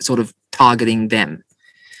sort of targeting them.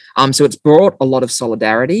 So it's brought a lot of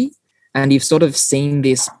solidarity. And you've sort of seen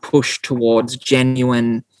this push towards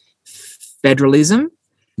genuine federalism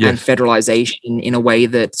and federalization in a way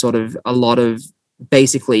that sort of a lot of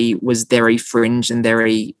basically was very fringe and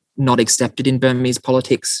very not accepted in Burmese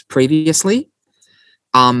politics previously.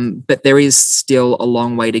 But there is still a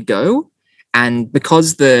long way to go. And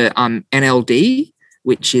because the NLD,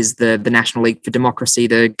 which is the National League for Democracy,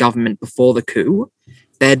 the government before the coup,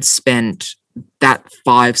 they'd spent that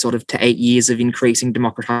 5 sort of to 8 years of increasing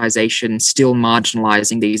democratization, still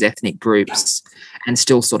marginalizing these ethnic groups and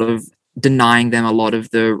still sort of denying them a lot of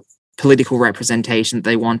the political representation that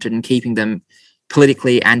they wanted and keeping them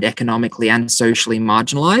politically and economically and socially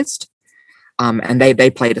marginalized. And they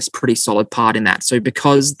played a pretty solid part in that. So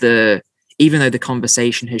because even though the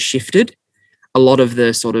conversation has shifted, a lot of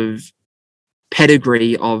the sort of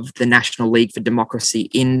pedigree of the National League for Democracy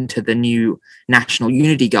into the new National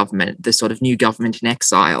Unity government, the sort of new government in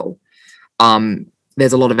exile,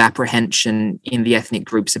 there's a lot of apprehension in the ethnic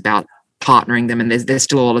groups about partnering them, and there's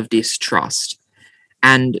still a lot of distrust.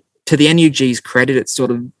 And to the NUG's credit, it's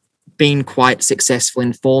sort of been quite successful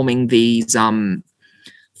in forming these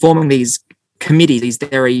committees, these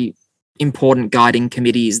very important guiding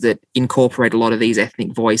committees that incorporate a lot of these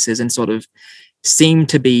ethnic voices and sort of seem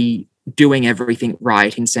to be doing everything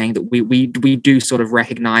right in saying that we do sort of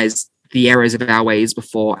recognize the errors of our ways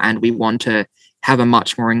before, and we want to have a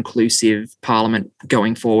much more inclusive parliament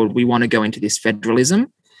going forward. We want to go into this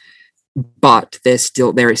federalism, but there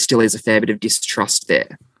still is a fair bit of distrust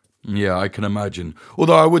there. Yeah, I can imagine.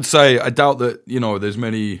 Although I would say I doubt that, there's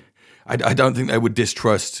many, I don't think they would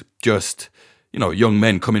distrust just, young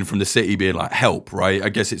men coming from the city being like, help, right? I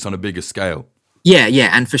guess it's on a bigger scale. Yeah,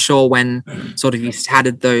 and for sure, when sort of you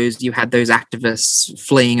had those activists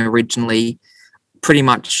fleeing originally, pretty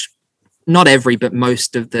much not every, but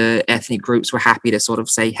most of the ethnic groups were happy to sort of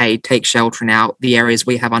say, hey, take shelter now. The areas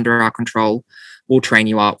we have under our control, we'll train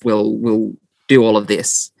you up. We'll do all of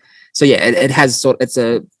this. So yeah,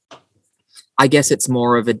 I guess it's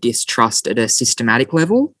more of a distrust at a systematic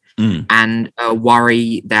level. And a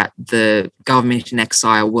worry that the government in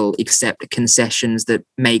exile will accept concessions that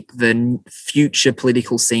make the future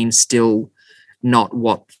political scene still not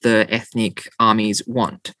what the ethnic armies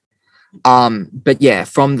want. But yeah,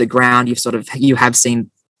 from the ground, you have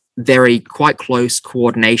seen quite close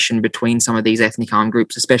coordination between some of these ethnic armed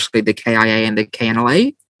groups, especially the KIA and the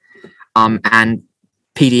KNLA, and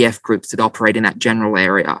PDF groups that operate in that general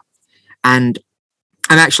area. And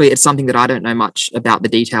it's something that I don't know much about the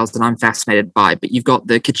details that I'm fascinated by, but you've got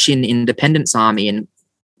the Kachin Independence Army in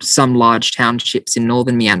some large townships in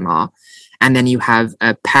northern Myanmar, and then you have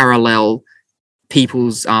a parallel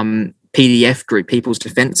People's PDF group, People's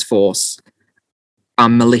Defence Force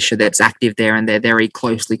militia that's active there, and they're very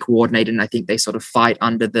closely coordinated, and I think they sort of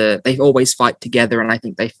they always fight together, and I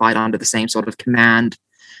think they fight under the same sort of command,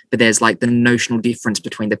 but there's like the notional difference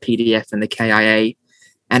between the PDF and the KIA,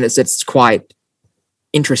 and it's quite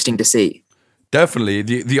interesting to see. Definitely.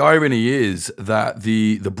 The irony is that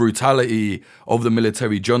the brutality of the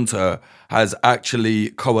military junta has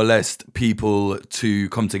actually coalesced people to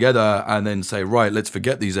come together and then say, right, let's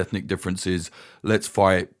forget these ethnic differences. Let's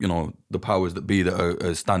fight, the powers that be that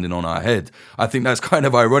are standing on our head. I think that's kind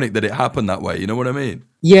of ironic that it happened that way. You know what I mean?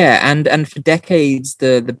 Yeah, and for decades,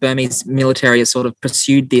 the Burmese military has sort of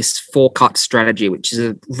pursued this four-cut strategy, which is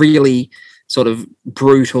a really sort of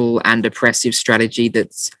brutal and oppressive strategy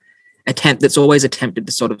that's always attempted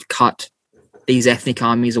to sort of cut these ethnic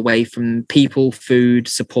armies away from people, food,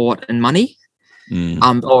 support, and money.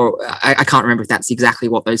 Or I can't remember if that's exactly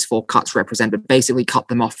what those four cuts represent, but basically cut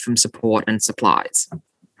them off from support and supplies.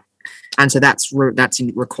 And so that's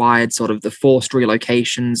required sort of the forced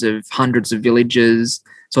relocations of hundreds of villages,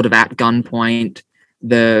 sort of at gunpoint,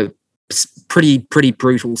 the pretty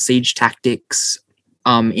brutal siege tactics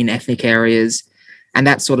in ethnic areas, and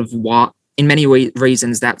that's sort of what, in many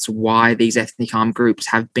reasons, that's why these ethnic armed groups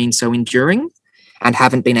have been so enduring and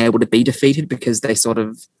haven't been able to be defeated, because they sort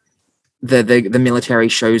of the military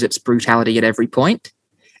shows its brutality at every point,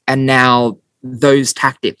 and now those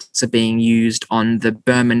tactics are being used on the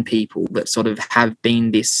Burman people that sort of have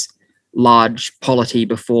been this large polity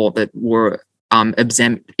before, that were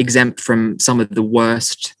exempt from some of the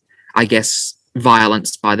worst, I guess,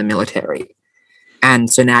 violence by the military.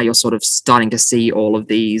 And so now you're sort of starting to see all of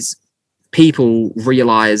these people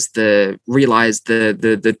realize the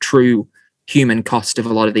true human cost of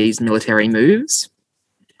a lot of these military moves.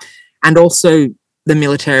 And also, the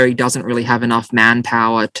military doesn't really have enough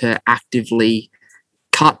manpower to actively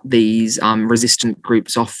cut these resistant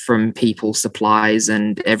groups off from people, supplies,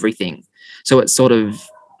 and everything. So it's sort of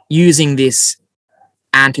using this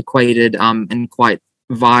antiquated and quite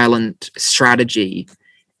violent strategy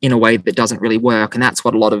in a way that doesn't really work. And that's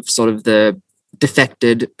what a lot of sort of the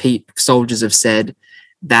defected soldiers have said,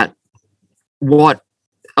 that what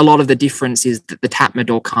a lot of the difference is that the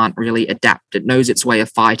Tatmadaw can't really adapt. It knows its way of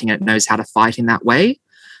fighting, and it knows how to fight in that way.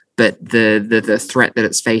 But the threat that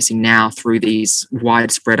it's facing now through these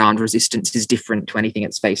widespread armed resistance is different to anything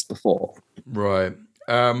it's faced before. Right.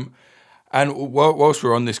 And whilst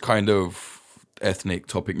we're on this kind of ethnic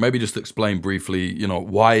topic, maybe just explain briefly,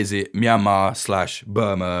 why is it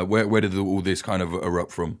Myanmar/Burma? Where did all this kind of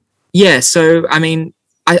erupt from? Yeah, so I mean,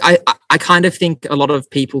 I kind of think a lot of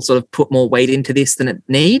people sort of put more weight into this than it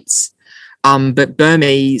needs. But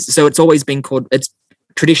Burmese, so it's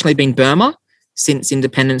traditionally been Burma. Since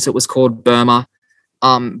independence, it was called Burma.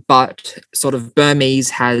 But sort of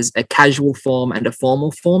Burmese has a casual form and a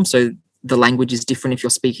formal form. So the language is different if you're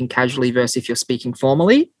speaking casually versus if you're speaking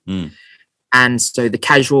formally. And so the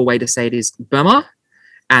casual way to say it is Burma,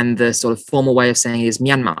 and the sort of formal way of saying it is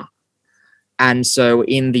Myanmar. And so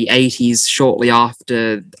in the 80s, shortly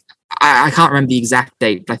after, I can't remember the exact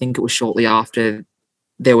date, but I think it was shortly after,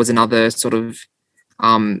 there was another sort of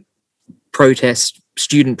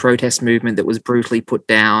student protest movement that was brutally put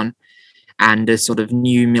down, and a sort of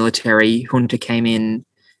new military junta came in,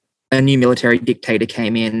 a new military dictator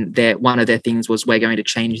came in. One of their things was, we're going to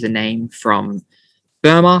change the name from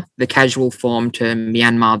Burma, the casual form, to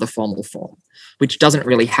Myanmar, the formal form, which doesn't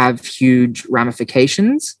really have huge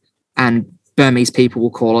ramifications. And Burmese people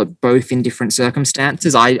will call it both in different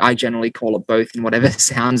circumstances. I generally call it both in whatever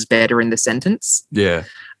sounds better in the sentence. Yeah.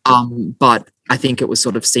 But I think it was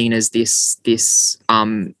sort of seen as this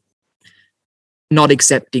not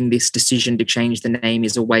accepting this decision to change the name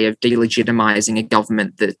is a way of delegitimizing a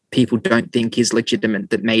government that people don't think is legitimate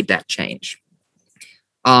that made that change.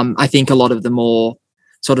 I think a lot of the more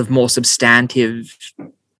substantive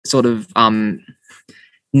sort of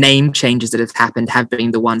name changes that have happened have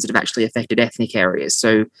been the ones that have actually affected ethnic areas.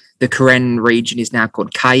 So the Karen region is now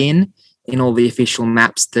called Kayin in all the official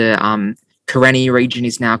maps. The Karenni region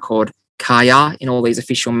is now called Kaya in all these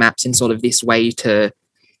official maps, in sort of this way to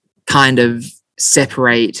kind of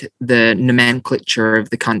separate the nomenclature of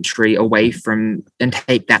the country away from, and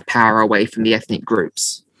take that power away from the ethnic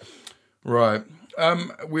groups. Right.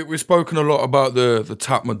 We've spoken a lot about the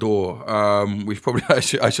Tatmadaw.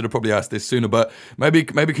 I should have probably asked this sooner, but maybe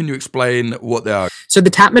can you explain what they are? So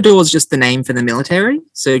the Tatmadaw is just the name for the military.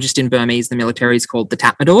 So just in Burmese, the military is called the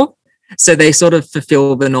Tatmadaw. So they sort of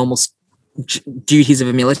fulfill the normal duties of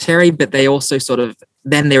a military, but they also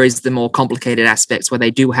then there is the more complicated aspects where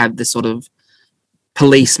they do have the sort of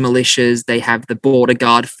police militias. They have the border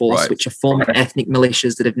guard force, right, which are former ethnic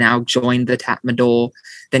militias that have now joined the Tatmadaw.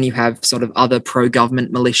 Then you have sort of other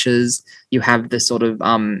pro-government militias. You have the sort of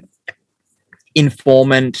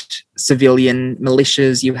informant civilian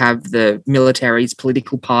militias. You have the military's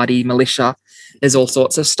political party militia. There's all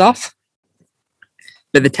sorts of stuff.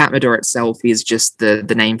 But the Tatmadaw itself is just the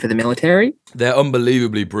name for the military. They're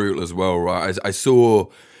unbelievably brutal as well, right? I saw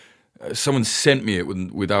someone sent me it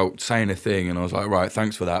without saying a thing, and I was like, right,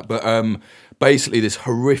 thanks for that. But basically, this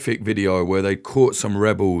horrific video where they caught some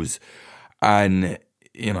rebels, and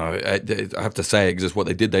you know, I have to say it because it's what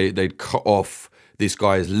they did. They'd cut off this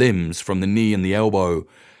guy's limbs from the knee and the elbow,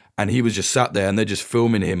 and he was just sat there, and they're just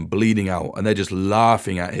filming him bleeding out, and they're just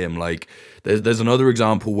laughing at him. Like, there's another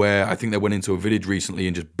example where I think they went into a village recently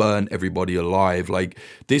and just burnt everybody alive. Like,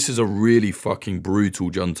 this is a really fucking brutal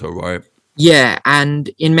junta, right? Yeah, and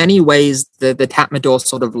in many ways, the Tatmadaw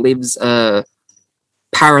sort of lives a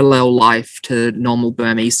parallel life to normal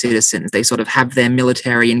Burmese citizens. They sort of have their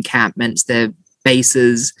military encampments, their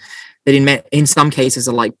bases that in some cases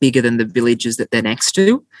are like bigger than the villages that they're next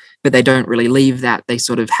to, but they don't really leave that. They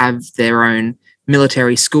sort of have their own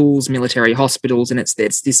military schools, military hospitals, and it's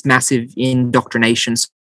this massive indoctrination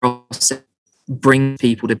process bring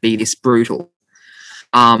people to be this brutal.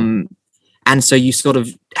 And so you sort of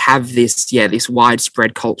have this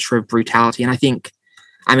widespread culture of brutality. And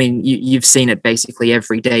I mean, you've seen it basically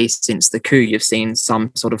every day since the coup. You've seen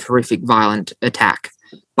some sort of horrific violent attack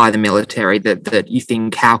by the military that you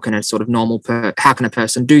think, how can a sort of how can a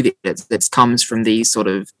person do this? That comes from these sort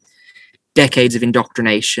of decades of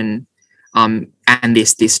indoctrination and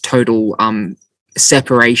this total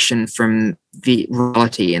separation from the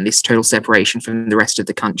reality and this total separation from the rest of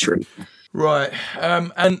the country. Right.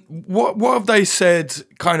 And what have they said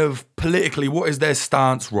kind of politically? What is their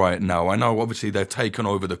stance right now? I know obviously they've taken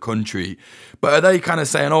over the country, but are they kind of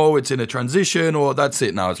saying, oh, it's in a transition, or that's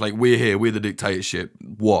it now? It's like, we're here, we're the dictatorship.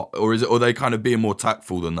 What? Or are they kind of being more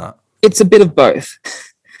tactful than that? It's a bit of both.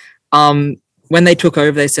 When they took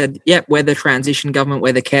over, they said, yep, we're the transition government,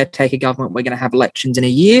 we're the caretaker government, we're going to have elections in a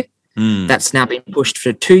year. That's now been pushed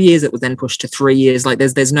for 2 years. It was then pushed to 3 years. Like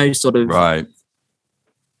there's no sort of... Right.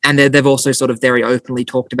 And they've also sort of very openly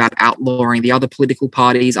talked about outlawing the other political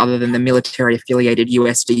parties other than the military-affiliated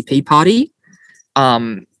USDP party.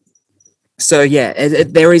 So, yeah,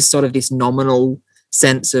 there is sort of this nominal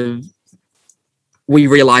sense of we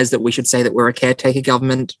realise that we should say that we're a caretaker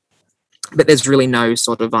government, but there's really no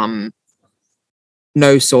sort of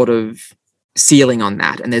ceiling on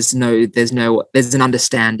that, and there's an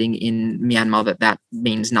understanding in Myanmar that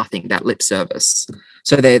means nothing, that lip service.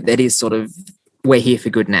 So that is sort of, we're here for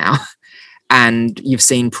good now. And you've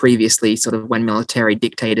seen previously sort of when military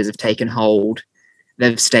dictators have taken hold,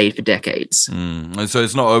 they've stayed for decades. And so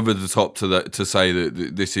it's not over the top to say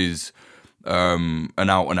that this is an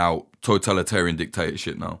out and out totalitarian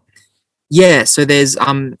dictatorship now. Yeah. So there's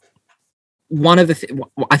one of the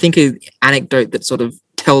I think an anecdote that sort of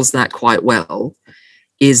tells that quite well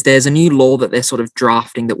is there's a new law that they're sort of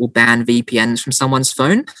drafting that will ban VPNs from someone's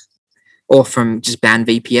phone, or from just ban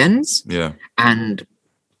VPNs. Yeah. And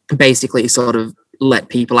basically sort of let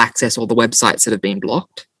people access all the websites that have been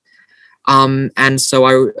blocked. And so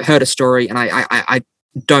I heard a story, and I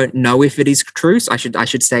don't know if it is true, so I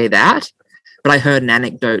should say that. But I heard an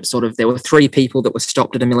anecdote, sort of, there were 3 people that were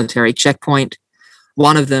stopped at a military checkpoint.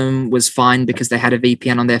 One of them was fined because they had a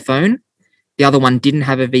VPN on their phone. The other one didn't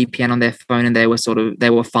have a VPN on their phone, and they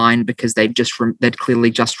were fined because they'd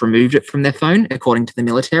clearly just removed it from their phone, according to the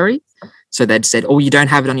military. So they'd said, oh, you don't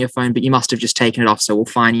have it on your phone, but you must have just taken it off, so we'll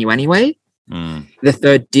fine you anyway. The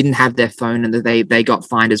third didn't have their phone, and they got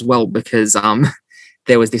fined as well because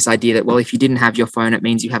there was this idea that, well, if you didn't have your phone, it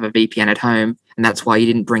means you have a VPN at home, and that's why you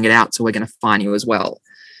didn't bring it out, so we're going to fine you as well.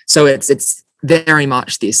 So it's very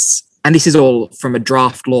much this, and this is all from a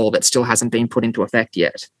draft law that still hasn't been put into effect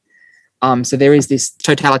yet. So there is this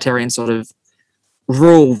totalitarian sort of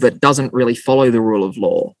rule that doesn't really follow the rule of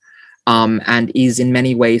law, and is in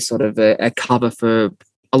many ways sort of a cover for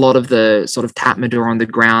a lot of the sort of Tatmadaw on the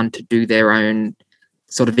ground to do their own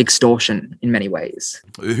sort of extortion in many ways.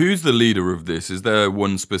 Who's the leader of this? Is there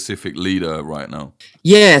one specific leader right now?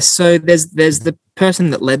 Yeah, so there's the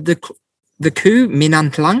person that led the coup,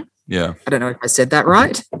 Minan Tlang. Yeah. I don't know if I said that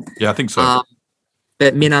right. Yeah, I think so.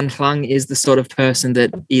 But Minan Tlang is the sort of person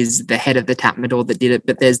that is the head of the Tatmadaw that did it.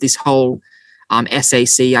 But there's this whole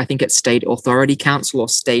SAC, I think it's State Authority Council or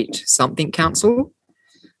State something council,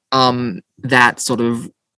 that sort of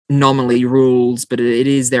nominally rules, but it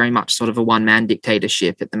is very much sort of a one-man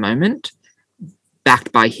dictatorship at the moment,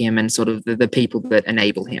 backed by him and sort of the people that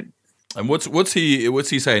enable him. And what's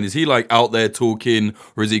he saying? Is he like out there talking,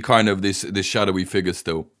 or is he kind of this shadowy figure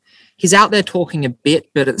still? He's out there talking a bit,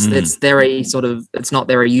 but it's very sort of, it's not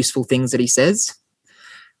very useful things that he says.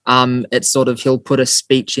 It's sort of, he'll put a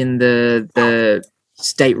speech in the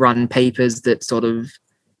state-run papers that sort of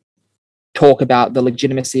talk about the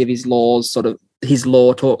legitimacy of his laws, sort of his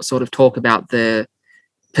law talk about the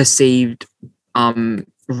perceived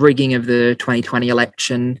rigging of the 2020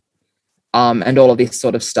 election, and all of this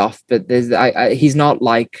sort of stuff. But he's not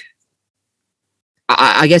like,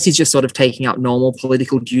 I guess he's just sort of taking up normal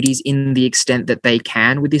political duties in the extent that they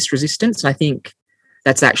can with this resistance. And I think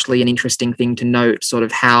that's actually an interesting thing to note, sort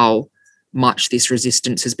of how much this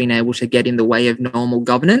resistance has been able to get in the way of normal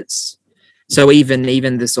governance. So even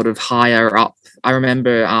the sort of higher up, I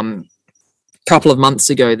remember a couple of months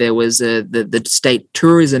ago, there was the state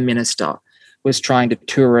tourism minister was trying to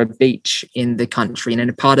tour a beach in the country, and in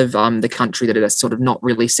a part of the country that has sort of not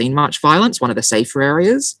really seen much violence, one of the safer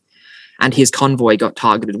areas. And his convoy got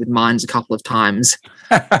targeted with mines a couple of times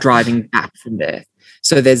driving back from there.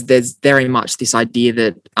 So there's very much this idea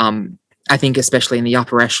that I think especially in the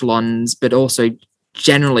upper echelons, but also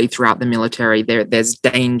generally throughout the military, there's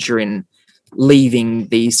danger in leaving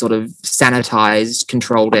these sort of sanitized,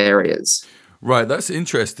 controlled areas. Right, that's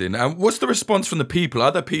interesting. And what's the response from the people?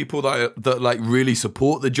 Are there people that like really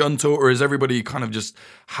support the junta, or is everybody kind of just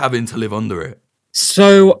having to live under it?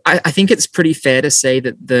 So I think it's pretty fair to say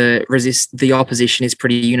that the opposition is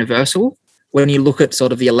pretty universal. When you look at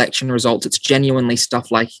sort of the election results, it's genuinely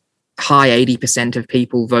stuff like high 80% of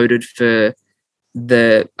people voted for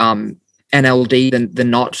the NLD, the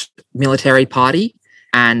not military party,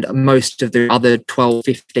 and most of the other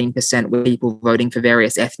 12-15% were people voting for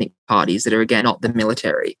various ethnic parties that are, again, not the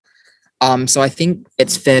military. So I think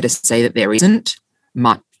it's fair to say that there isn't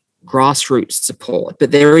much grassroots support,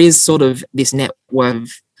 but there is sort of this network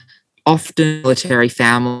of often military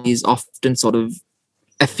families, often sort of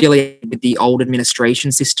affiliated with the old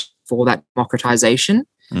administration system for that democratization,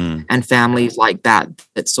 and families like that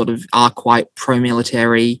sort of are quite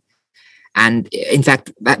pro-military. And in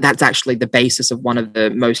fact, that's actually the basis of one of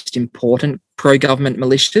the most important pro-government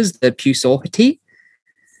militias, the Pusauhiti.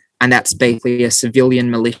 And that's basically a civilian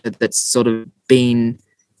militia that's sort of been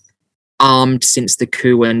armed since the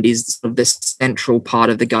coup and is sort of the central part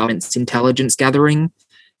of the government's intelligence gathering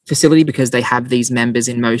facility, because they have these members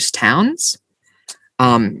in most towns.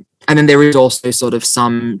 And then there is also sort of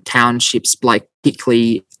some townships, like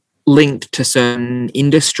particularly linked to certain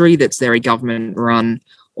industry that's very government run,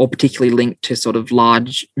 or particularly linked to sort of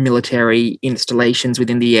large military installations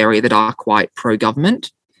within the area that are quite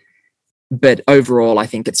pro-government. But overall, I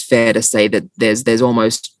think it's fair to say that there's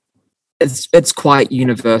almost, it's quite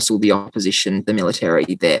universal, the opposition, the military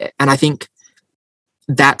there. And I think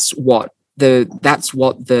that's what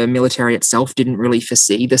the military itself didn't really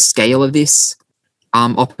foresee, the scale of this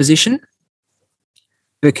opposition,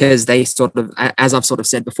 because they sort of, as I've sort of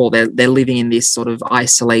said before, they're living in this sort of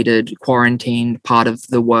isolated, quarantined part of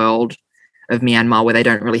the world of Myanmar where they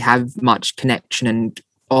don't really have much connection and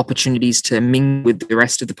opportunities to mingle with the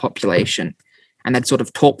rest of the population. And they'd sort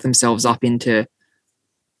of talk themselves up into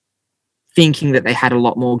thinking that they had a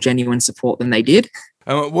lot more genuine support than they did.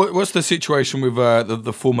 What's the situation with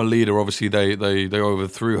the former leader? Obviously, they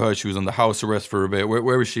overthrew her. She was under house arrest for a bit.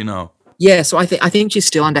 Where is she now? Yeah, so I think she's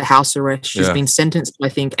still under house arrest. She's been sentenced to, I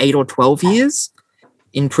think, 8 or 12 years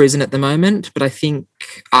in prison at the moment. But I think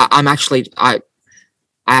I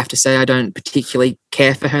have to say I don't particularly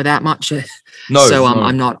care for her that much. No.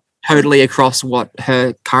 I'm not totally across what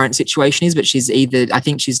her current situation is. But I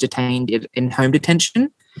think she's detained in home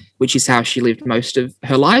detention, which is how she lived most of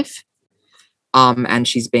her life. And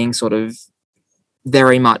she's being sort of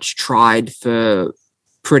very much tried for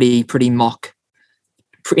pretty mock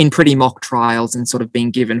trials and sort of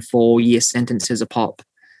being given 4-year sentences a pop.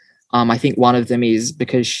 I think one of them is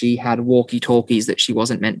because she had walkie-talkies that she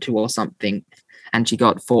wasn't meant to or something, and she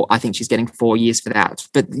got 4. I think she's getting 4 years for that.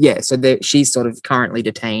 But yeah, so she's sort of currently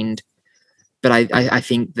detained. But I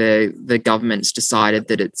think the government's decided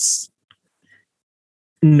that it's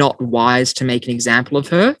not wise to make an example of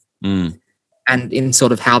her. And in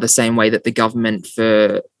sort of how the same way that the government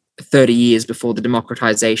for 30 years before the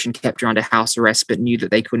democratization kept her under house arrest, but knew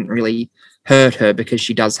that they couldn't really hurt her because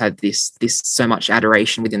she does have this so much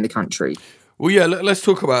adoration within the country. Well, yeah, let's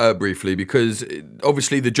talk about her briefly, because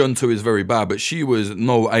obviously the junta is very bad, but she was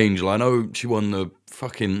no angel. I know she won the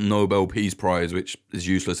fucking Nobel Peace Prize, which is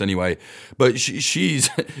useless anyway, but she's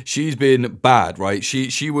been bad, right?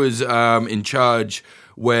 She was in charge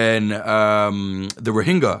when the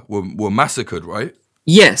Rohingya were massacred, right?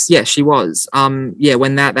 Yes, she was. When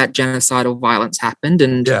that genocidal violence happened,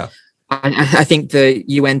 and I think the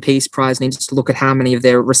UN Peace Prize needs to look at how many of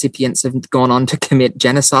their recipients have gone on to commit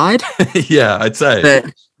genocide. Yeah, I'd say.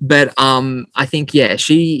 But I think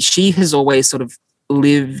she has always sort of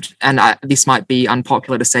lived, and this might be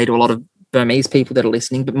unpopular to say to a lot of Burmese people that are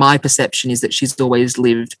listening, but my perception is that she's always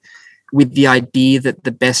lived with the idea that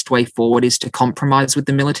the best way forward is to compromise with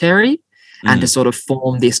the military. and to sort of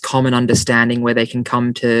form this common understanding where they can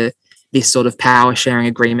come to this sort of power sharing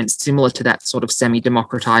agreement similar to that sort of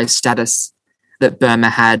semi-democratized status that Burma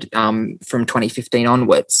had from 2015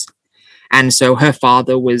 onwards. And so her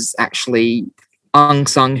father was actually Aung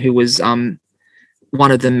San, who was one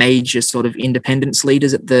of the major sort of independence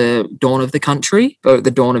leaders at the dawn of the country, or the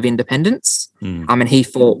dawn of independence. And he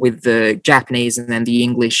fought with the Japanese and then the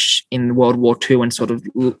English in World War II and sort of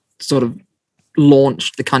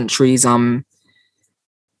launched the country's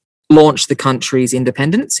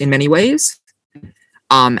independence in many ways.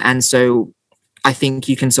 And so I think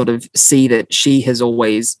you can sort of see that she has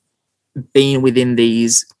always been within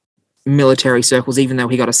these military circles. Even though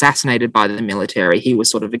he got assassinated by the military, he was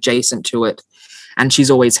sort of adjacent to it. And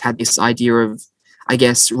she's always had this idea of, I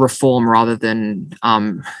guess, reform rather than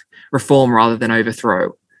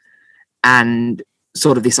overthrow, and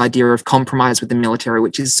sort of this idea of compromise with the military,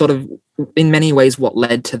 which is sort of in many ways what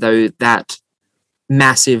led to that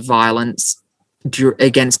massive violence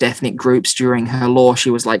against ethnic groups during her law. She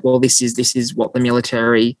was like, well, this is what the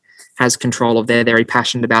military has control of. They're very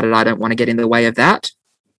passionate about it. I don't want to get in the way of that.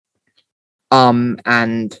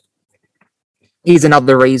 And is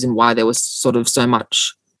another reason why there was sort of so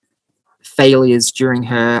much failures during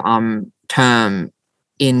her term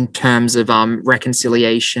in terms of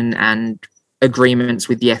reconciliation and agreements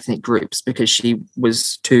with the ethnic groups, because she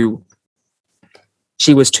was too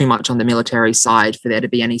much on the military side for there to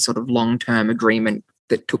be any sort of long-term agreement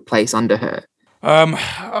that took place under her.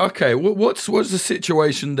 Okay, what's the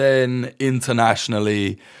situation then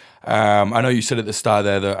internationally? I know you said at the start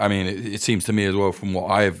there that, I mean, it seems to me as well from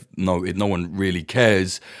what I've noted, no one really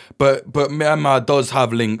cares. But Myanmar does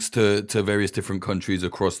have links to various different countries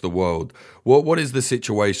across the world. What is the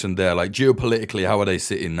situation there? Like geopolitically, how are they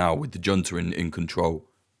sitting now with the junta in control?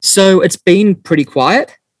 So it's been pretty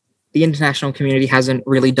quiet. The international community hasn't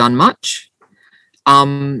really done much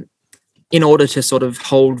in order to sort of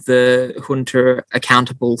hold the junta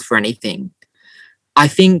accountable for anything. I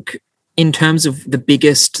think in terms of the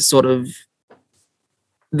biggest sort of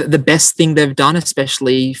the best thing they've done,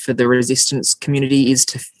 especially for the resistance community, is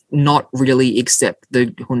to not really accept the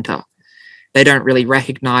junta. They don't really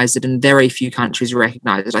recognize it, and very few countries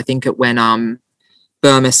recognize it. I think when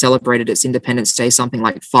Burma celebrated its Independence Day, something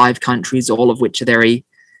like 5 countries, all of which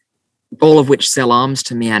sell arms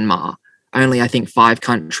to Myanmar. Only I think 5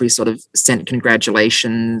 countries sort of sent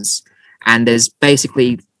congratulations, and there's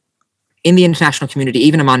basically, in the international community,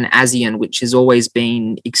 even among ASEAN, which has always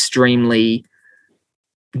been extremely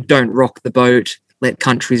don't rock the boat, let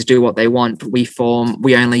countries do what they want, we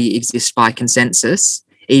only exist by consensus.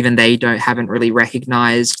 Even they haven't really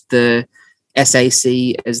recognized the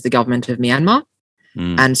SAC as the government of Myanmar.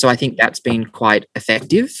 And so I think that's been quite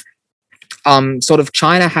effective. Sort of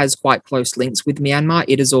China has quite close links with Myanmar.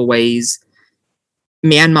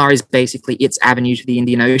 Myanmar is basically its avenue to the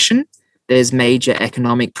Indian Ocean. There's major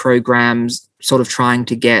economic programs sort of trying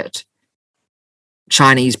to get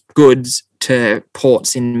Chinese goods to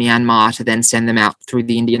ports in Myanmar to then send them out through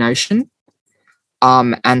the Indian Ocean.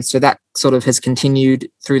 And so that sort of has continued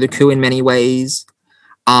through the coup in many ways.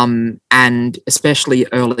 And especially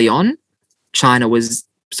early on, China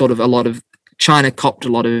copped a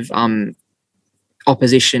lot of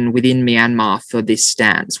opposition within Myanmar for this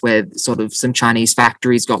stance, where sort of some Chinese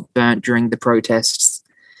factories got burnt during the protests.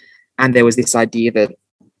 And there was this idea that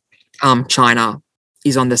China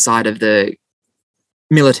is on the side of the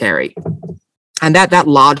military. And that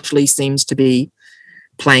largely seems to be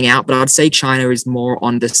playing out. But I'd say China is more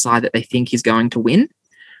on the side that they think is going to win,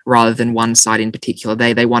 rather than one side in particular.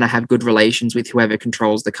 They want to have good relations with whoever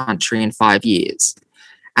controls the country in 5 years.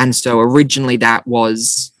 And so originally that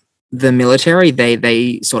was the military.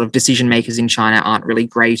 They sort of decision makers in China aren't really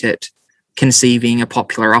great at conceiving a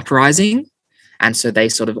popular uprising. And so they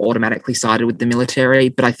sort of automatically sided with the military.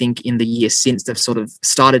 But I think in the years since, they've sort of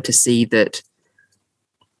started to see that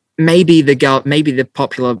maybe the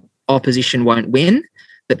popular opposition won't win,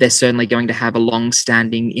 but they're certainly going to have a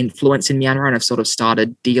long-standing influence in Myanmar, and have sort of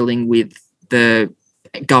started dealing with the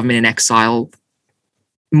government in exile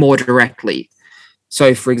more directly.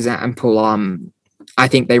 So, for example, I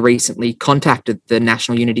think they recently contacted the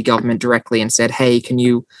National Unity Government directly and said, hey, can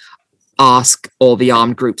you ask all the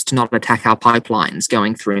armed groups to not attack our pipelines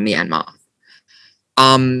going through Myanmar?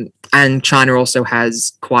 And China also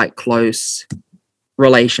has quite close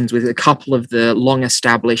relations with a couple of the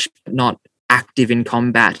long-established, not active in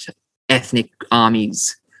combat ethnic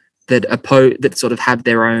armies that sort of have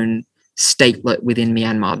their own statelet within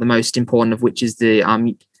Myanmar. The most important of which is the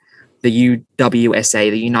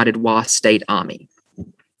UWSA, the United Wa State Army,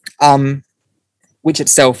 which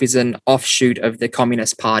itself is an offshoot of the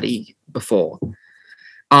Communist Party before.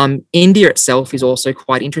 India itself is also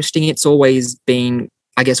quite interesting. It's always been,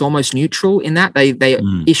 I guess, almost neutral in that they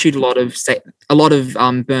issued a lot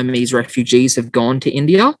of Burmese refugees have gone to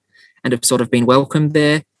India and have sort of been welcomed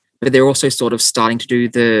there, but they're also sort of starting to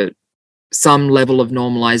do some level of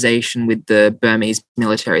normalization with the Burmese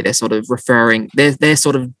military. They're sort of they're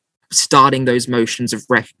sort of starting those motions of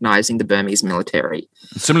recognizing the Burmese military.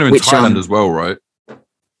 Similar in Thailand as well, right?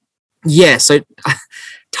 Yeah, so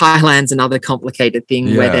Thailand's another complicated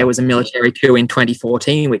thing where there was a military coup in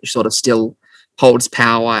 2014, which sort of still holds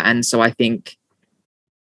power. And so I think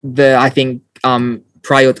Prayut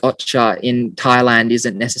Ocha in Thailand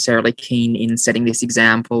isn't necessarily keen in setting this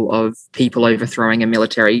example of people overthrowing a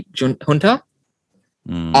military junta.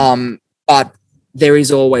 But there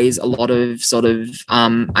is always a lot of sort of,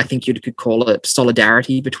 I think you could call it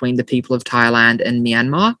solidarity between the people of Thailand and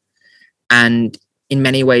Myanmar. And in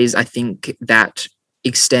many ways, I think that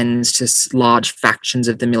extends to large factions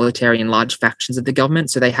of the military and large factions of the government.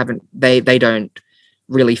 So they don't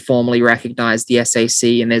really formally recognize the SAC,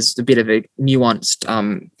 and there's a bit of a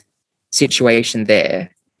nuanced situation there.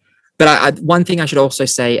 But one thing I should also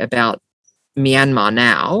say about India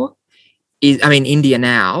now,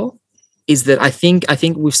 is that I think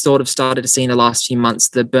we've sort of started to see in the last few months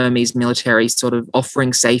the Burmese military sort of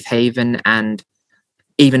offering safe haven and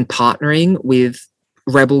even partnering with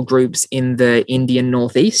rebel groups in the Indian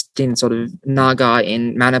northeast, in sort of Naga,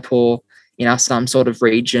 in Manipur, in Assam sort of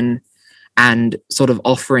region, and sort of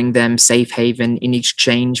offering them safe haven in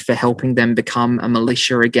exchange for helping them become a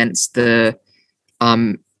militia against the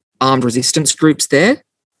armed resistance groups there.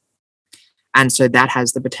 And so that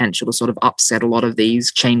has the potential to sort of upset a lot of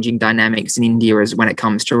these changing dynamics in India as when it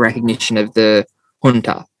comes to recognition of the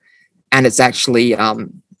junta. And it's actually, I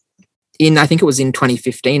think it was in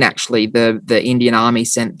 2015, actually, the Indian army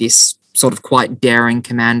sent this sort of quite daring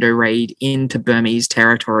commando raid into Burmese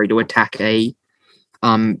territory to attack a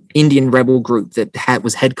Indian rebel group that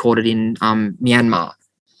was headquartered in Myanmar.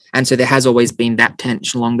 And so there has always been that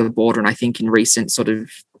tension along the border. And I think in recent sort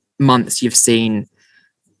of months, you've seen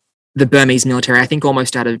the Burmese military, I think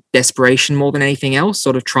almost out of desperation more than anything else,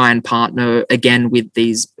 sort of try and partner again with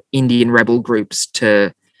these Indian rebel groups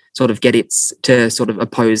to sort of to sort of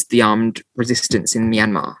oppose the armed resistance in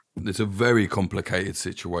Myanmar. It's a very complicated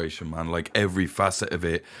situation, man. Like every facet of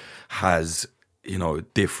it has,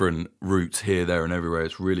 different routes here, there, and everywhere.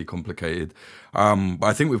 It's really complicated. But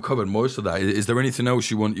I think we've covered most of that. Is there anything else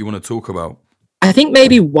you want to talk about? I think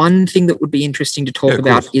maybe one thing that would be interesting to talk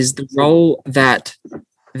about is the role that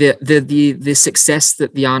the success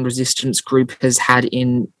that the armed resistance group has had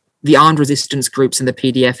in the armed resistance groups and the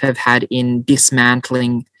PDF have had in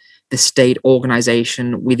dismantling the state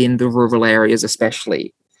organization within the rural areas,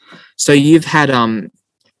 especially. So you've had and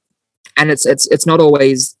it's not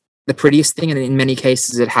always the prettiest thing, and in many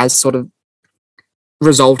cases it has sort of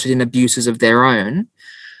resulted in abuses of their own.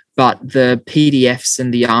 But the PDFs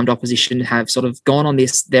and the armed opposition have sort of gone on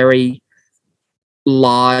this very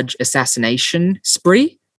large assassination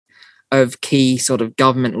spree of key sort of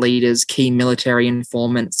government leaders, key military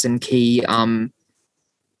informants, and key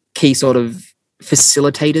sort of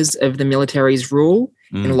facilitators of the military's rule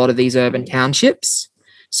in a lot of these urban townships.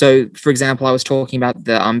 So, for example, I was talking about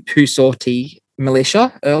the Pusorti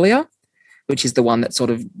militia earlier, which is the one that sort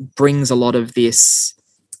of brings a lot of this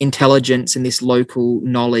intelligence and this local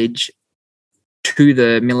knowledge to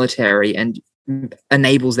the military and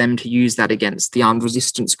enables them to use that against the armed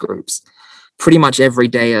resistance groups. Pretty much every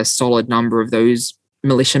day, a solid number of those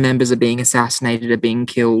militia members are being assassinated, are being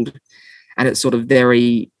killed, and it's sort of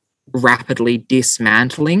very rapidly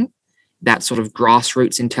dismantling that sort of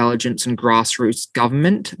grassroots intelligence and grassroots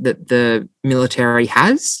government that the military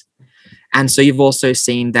has. And so you've also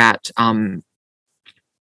seen that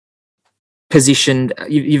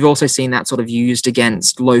you've also seen that sort of used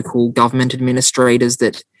against local government administrators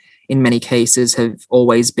that in many cases have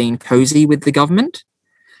always been cozy with the government.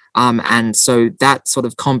 And so that sort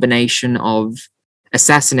of combination of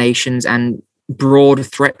assassinations and broad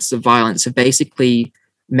threats of violence have basically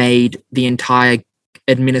made the entire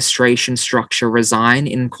administration structure resign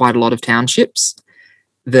in quite a lot of townships.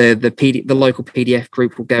 The local PDF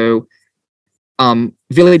group will go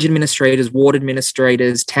village administrators, ward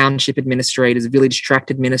administrators, township administrators, village tract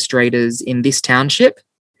administrators in this township.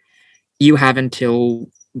 You have until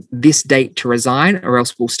this date to resign, or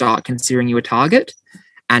else we'll start considering you a target.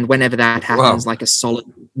 And whenever that happens, like a solid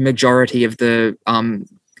majority of the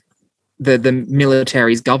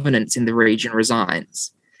military's governance in the region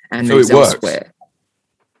resigns and so moves it works. elsewhere.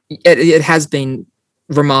 It has been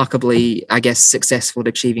remarkably, I guess, successful at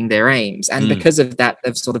achieving their aims. And because of that,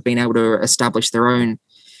 they've sort of been able to establish their own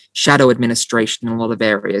shadow administration in a lot of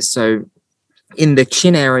areas. So in the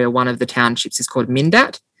Chin area, one of the townships is called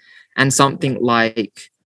Mindat, and something like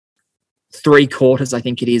 3/4, I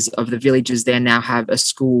think it is, of the villages there now have a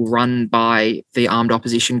school run by the armed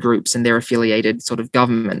opposition groups and their affiliated sort of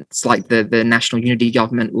governments, like the National Unity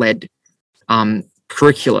Government-led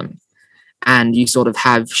curriculum. And you sort of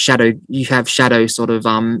have shadow sort of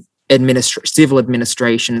civil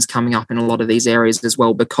administrations coming up in a lot of these areas as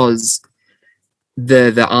well, because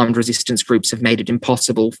the armed resistance groups have made it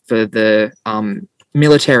impossible for the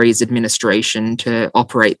military's administration to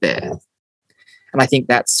operate there. And I think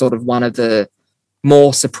that's sort of one of the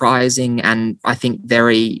more surprising and I think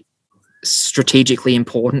very strategically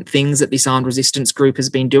important things that this armed resistance group has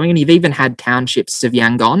been doing. And you've even had townships of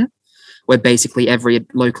Yangon where basically every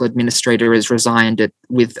local administrator has resigned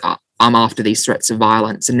after these threats of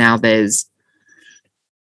violence. And now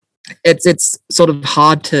it's sort of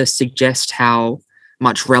hard to suggest how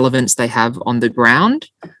much relevance they have on the ground,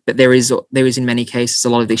 but there is in many cases a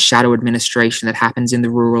lot of this shadow administration that happens in the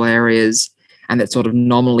rural areas and that sort of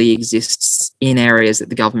nominally exists in areas that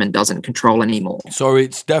the government doesn't control anymore. So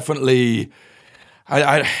it's definitely,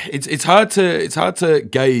 it's hard to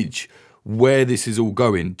gauge where this is all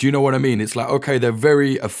going. Do you know what I mean? It's like, okay, they're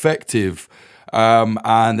very effective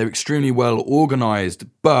and they're extremely well organized,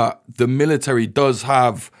 but the military does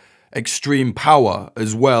have extreme power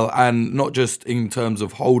as well, and not just in terms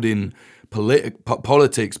of holding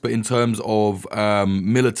politics, but in terms of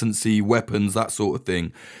militancy, weapons, that sort of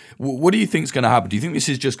thing. What do you think is going to happen? Do you think this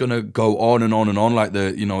is just going to go on and on and on like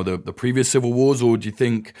the previous civil wars, or do you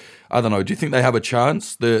think, I don't know, do you think they have a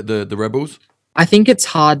chance, the rebels? I think it's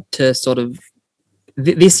hard to sort of,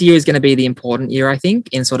 this year is going to be the important year, I think,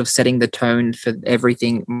 in sort of setting the tone for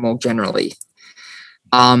everything more generally.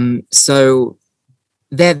 So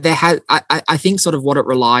I think sort of what it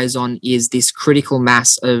relies on is this critical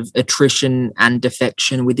mass of attrition and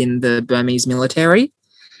defection within the Burmese military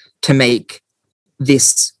to make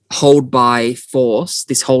this hold by force,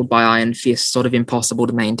 this hold by iron fist, sort of impossible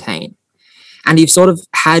to maintain. And you've sort of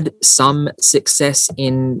had some success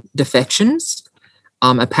in defections.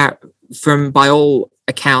 By all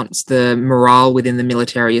accounts, the morale within the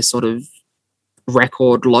military is sort of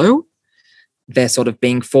record low. They're sort of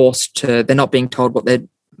being forced to, they're not being told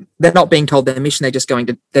they're not being told their mission.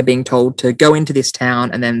 They're being told to go into this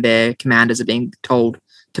town, and then their commanders are being told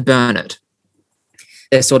to burn it.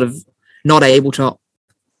 They're sort of not able to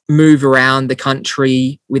move around the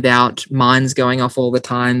country without mines going off all the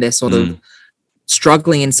time. They're sort of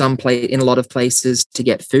struggling in a lot of places to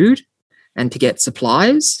get food and to get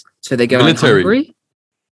supplies. So they're going hungry.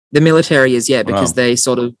 The military is, because they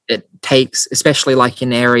sort of, it takes, especially like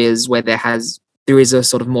in areas where there is a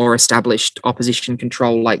sort of more established opposition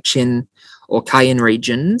control like Chin or Cayenne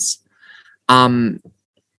regions,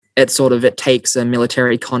 it takes a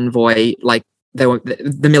military convoy, like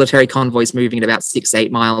the military convoy is moving at about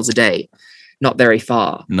 6-8 miles a day, not very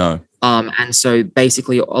far. No. And so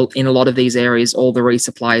basically in a lot of these areas, all the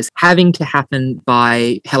resupply is having to happen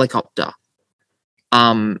by helicopter.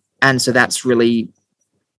 And so that's really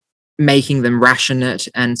making them ration it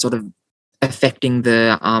and sort of affecting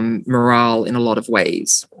the morale in a lot of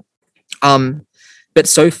ways. But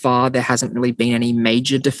so far, there hasn't really been any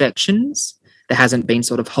major defections. There hasn't been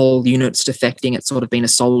sort of whole units defecting. It's sort of been a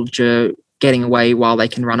soldier getting away while they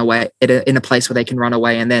can run away in a place where they can run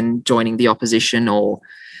away and then joining the opposition, or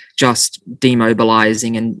just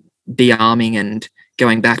demobilizing and de-arming and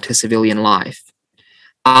going back to civilian life.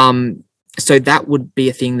 So that would be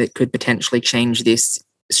a thing that could potentially change this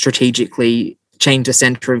strategically, change the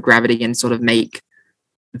center of gravity and sort of make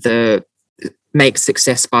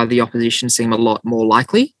success by the opposition seem a lot more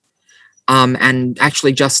likely. And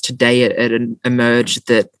actually just today it emerged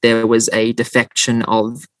that there was a defection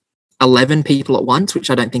of 11 people at once, which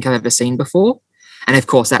I don't think I've ever seen before. And of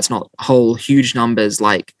course, that's not whole huge numbers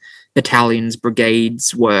like battalions,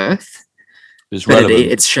 brigades worth. It's relevant.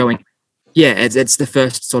 It's showing, it's the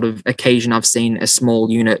first sort of occasion I've seen a small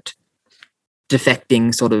unit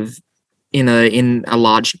defecting sort of in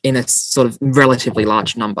a sort of relatively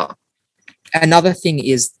large number. Another thing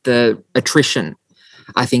is the attrition,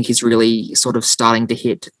 I think, is really sort of starting to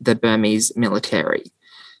hit the Burmese military.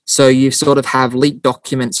 So you sort of have leaked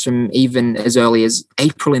documents from even as early as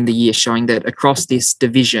April in the year showing that across this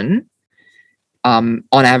division, on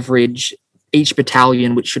average, each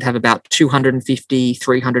battalion, which should have about 250,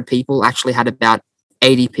 300 people, actually had about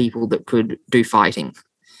 80 people that could do fighting.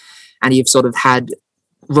 And you've sort of had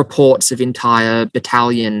reports of entire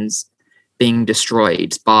battalions being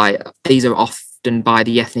destroyed these are often by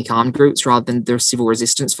the ethnic armed groups rather than the civil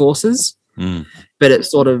resistance forces. But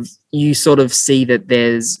it's you sort of see that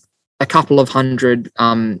there's a couple of hundred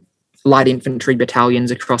light infantry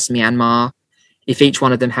battalions across Myanmar. If each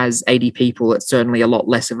one of them has 80 people, it's certainly a lot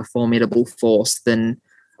less of a formidable force than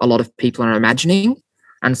a lot of people are imagining.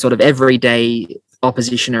 And sort of every day,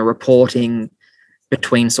 opposition are reporting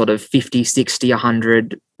between sort of 50, 60,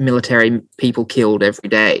 100 military people killed every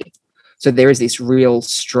day. So there is this real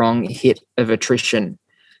strong hit of attrition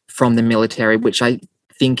from the military, which I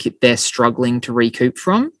think they're struggling to recoup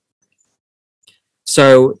from.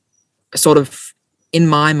 So sort of in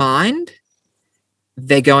my mind,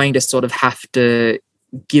 they're going to sort of have to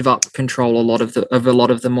give up control a lot of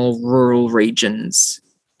the more rural regions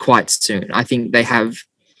quite soon. I think they have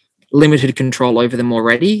limited control over them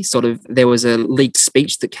already. Sort of there was a leaked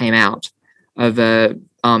speech that came out of a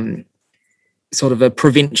sort of a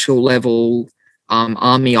provincial level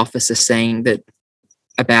army officer saying that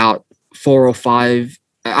about saying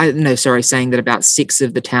that about 6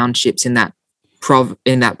 of the townships in that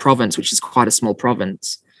province, which is quite a small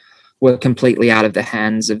province, were completely out of the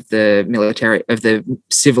hands of the military, of the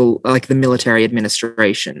civil, like the military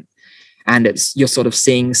administration. And you're sort of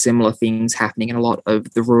seeing similar things happening in a lot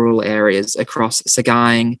of the rural areas across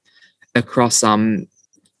Sagaing, across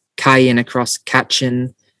Kayin, across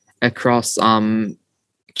Kachin, across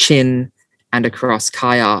Chin, and across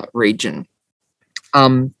Kaya region.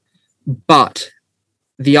 But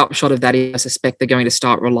the upshot of that is I suspect they're going to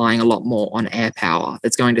start relying a lot more on air power.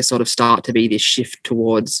 There's going to sort of start to be this shift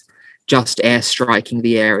towards just airstriking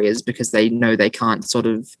the areas because they know they can't sort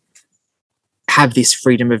of have this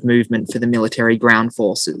freedom of movement for the military ground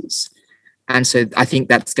forces. And so I think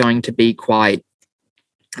that's going to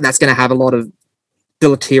have a lot of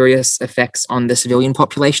deleterious effects on the civilian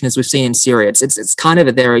population, as we've seen in Syria. It's kind of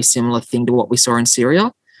a very similar thing to what we saw in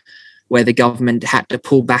Syria, where the government had to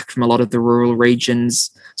pull back from a lot of the rural regions,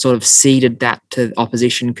 sort of ceded that to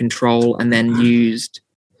opposition control, and then used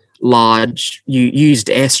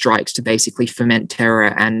airstrikes to basically foment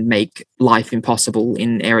terror and make life impossible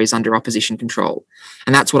in areas under opposition control.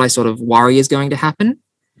 And that's what I sort of worry is going to happen.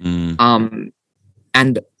 And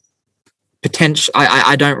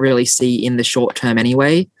I don't really see in the short term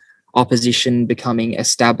anyway, opposition becoming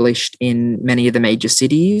established in many of the major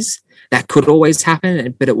cities. That could always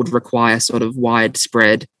happen, but it would require sort of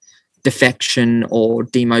widespread defection or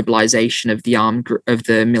demobilization of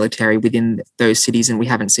the military within those cities, and we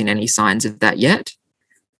haven't seen any signs of that yet.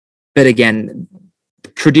 But again,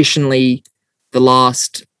 traditionally, the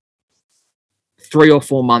last 3 or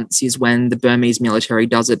 4 months is when the Burmese military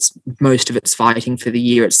does most of its fighting for the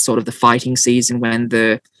year. It's sort of the fighting season when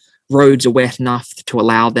the roads are wet enough to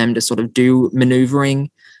allow them to sort of do maneuvering,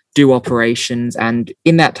 do operations, and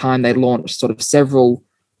in that time they launched sort of several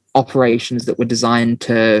operations that were designed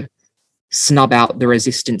to snub out the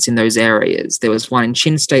resistance in those areas. There was one in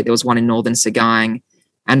Chin State, there was one in northern Sagaing,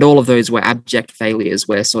 and all of those were abject failures,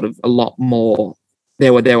 where sort of a lot more,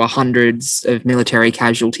 there were hundreds of military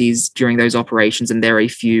casualties during those operations and very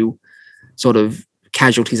few sort of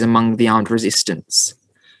casualties among the armed resistance.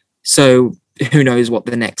 So who knows what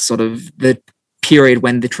the next sort of, the period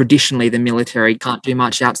when traditionally the military can't do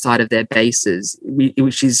much outside of their bases,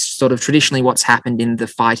 which is sort of traditionally what's happened in the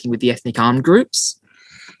fighting with the ethnic armed groups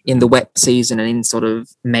in the wet season, and in sort of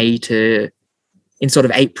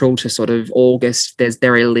April to sort of August, there's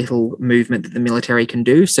very little movement that the military can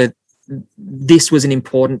do. So this was an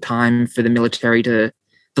important time for the military the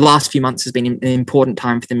last few months has been an important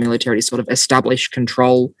time for the military to sort of establish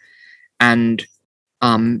control and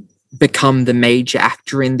become the major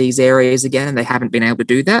actor in these areas again, and they haven't been able to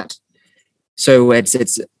do that. So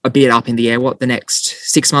it's a bit up in the air what the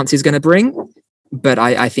next 6 months is going to bring, but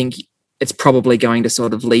I think it's probably going to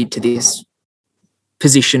sort of lead to this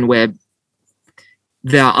position where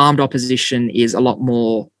the armed opposition is has a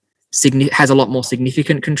lot more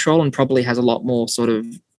significant control and probably has a lot more sort of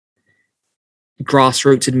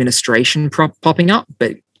grassroots administration popping up,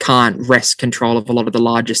 but can't wrest control of a lot of the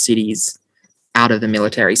larger cities out of the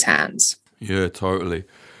military's hands. Yeah, totally.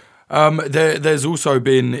 There's also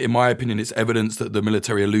been, in my opinion, it's evidence that the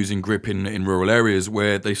military are losing grip in rural areas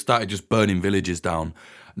where they started just burning villages down.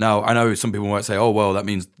 Now, I know some people might say, oh, well, that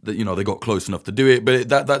means that, they got close enough to do it. But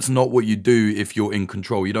that's not what you do if you're in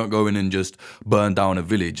control. You don't go in and just burn down a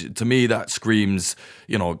village. To me, that screams,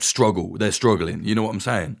 struggle. They're struggling. You know what I'm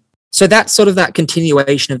saying? So that's sort of that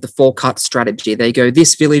continuation of the four-cut strategy. They go,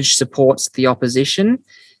 this village supports the opposition.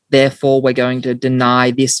 Therefore, we're going to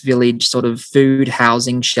deny this village sort of food,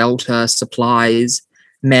 housing, shelter, supplies,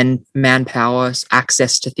 manpower,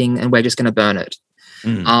 access to things, and we're just going to burn it.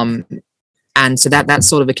 And so that's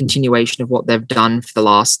sort of a continuation of what they've done for the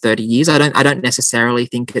last 30 years. I don't necessarily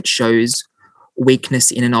think it shows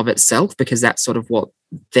weakness in and of itself, because that's sort of what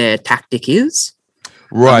their tactic is.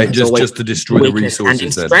 Right, just to destroy the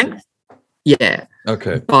resources then. Strength. Yeah.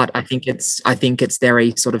 Okay. But I think it's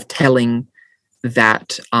very sort of telling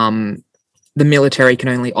that the military can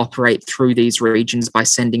only operate through these regions by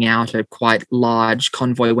sending out a quite large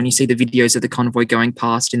convoy. When you see the videos of the convoy going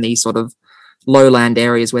past in these sort of lowland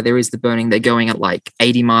areas where there is the burning, they're going at like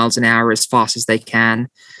 80 miles an hour as fast as they can,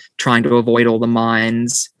 trying to avoid all the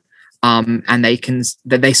mines. And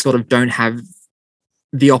they sort of don't have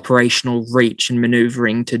the operational reach and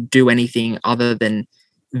maneuvering to do anything other than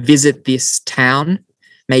visit this town,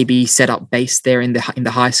 maybe set up base there in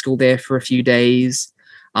the high school there for a few days,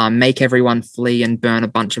 make everyone flee and burn a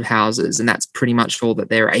bunch of houses. And that's pretty much all that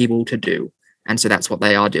they're able to do. And so that's what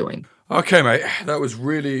they are doing. Okay, mate, that was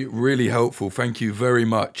really, really helpful. Thank you very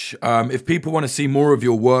much. If people want to see more of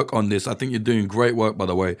your work on this, I think you're doing great work, by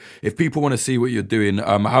the way. If people want to see what you're doing,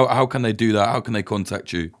 how can they do that? How can they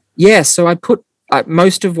contact you? Yeah, so I put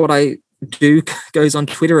most of what I do goes on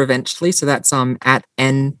Twitter eventually. So that's at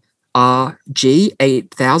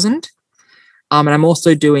NRG8000. And I'm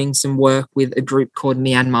also doing some work with a group called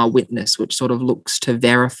Myanmar Witness, which sort of looks to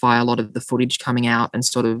verify a lot of the footage coming out and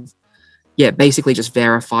sort of, basically just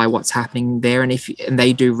verify what's happening there. And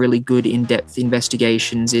they do really good in-depth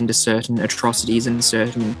investigations into certain atrocities and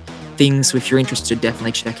certain things. So if you're interested,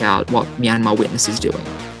 definitely check out what Myanmar Witness is doing.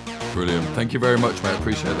 Brilliant. Thank you very much, mate.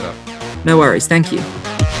 Appreciate that. No worries. Thank you.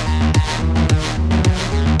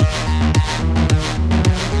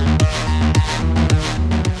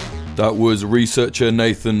 That was researcher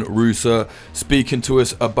Nathan Rusa speaking to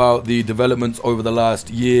us about the developments over the last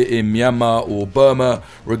year in Myanmar or Burma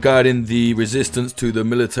regarding the resistance to the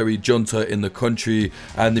military junta in the country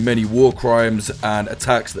and the many war crimes and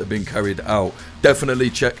attacks that have been carried out. Definitely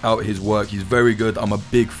check out his work. He's very good. I'm a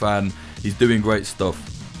big fan. He's doing great stuff.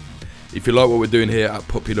 If you like what we're doing here at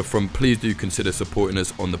Popular Front, please do consider supporting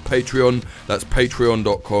us on the Patreon. That's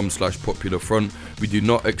patreon.com/popularfront. We do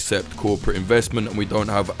not accept corporate investment and we don't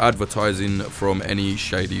have advertising from any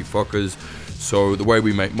shady fuckers. So the way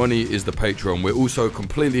we make money is the Patreon. We're also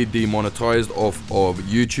completely demonetized off of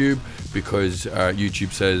YouTube because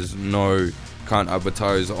YouTube says no, can't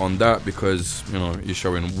advertise on that because, you're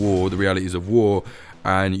showing war, the realities of war,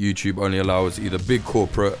 and YouTube only allows either big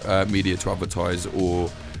corporate media to advertise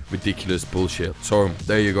or ridiculous bullshit. So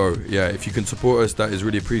there you go. Yeah, if you can support us, that is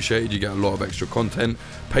really appreciated. You get a lot of extra content.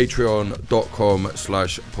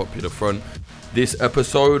 Patreon.com/popularfront. This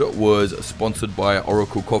episode was sponsored by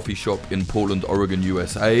Oracle Coffee Shop in Portland, Oregon,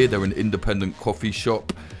 USA. They're an independent coffee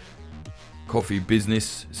shop, coffee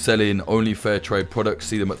business selling only fair trade products.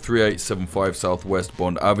 See them at 3875 Southwest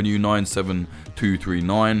Bond Avenue,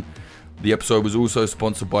 97239. The episode was also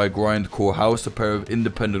sponsored by Grindcore House, a pair of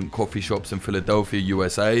independent coffee shops in Philadelphia,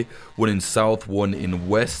 USA. One in South, one in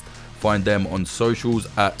West. Find them on socials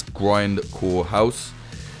at Grindcore House.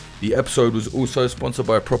 The episode was also sponsored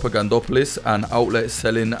by Propagandopolis, an outlet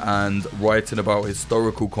selling and writing about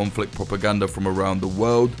historical conflict propaganda from around the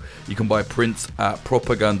world. You can buy prints at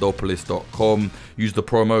propagandopolis.com. Use the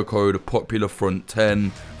promo code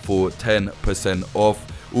POPULARFRONT10 for 10% off.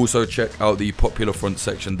 Also check out the Popular Front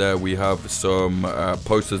section there. We have some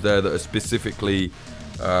posters there that are specifically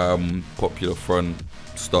Popular Front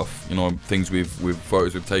stuff, things with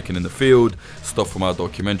photos we've taken in the field, stuff from our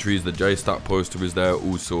documentaries. The JSTAT poster is there,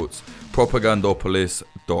 all sorts.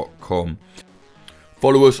 Propagandopolis.com.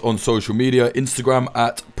 Follow us on social media, Instagram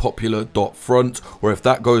at popular.front, or if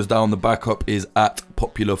that goes down, the backup is at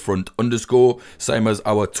popularfront_. Same as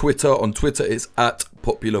our Twitter. On Twitter, it's at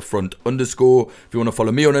popularfront_. If you want to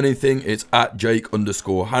follow me on anything, it's at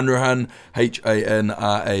Jake_Hanrahan,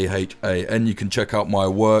 HANRAHAN. You can check out my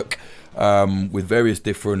work with various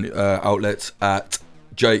different outlets at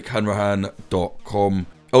jakehanrahan.com.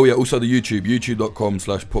 Oh yeah, also the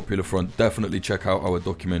youtube.com/popularfront. Definitely check out our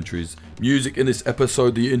documentaries. Music in this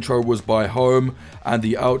episode, the intro was by Home and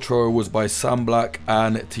the outro was by Sam Black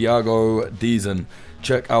and Tiago Deason.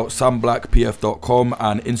 Check out samblackpf.com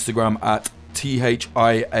and Instagram at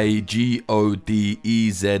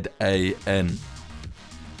THIAGODEZAN.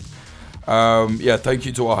 Thank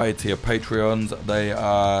you to our high tier Patreons. They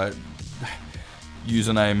are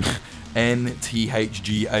username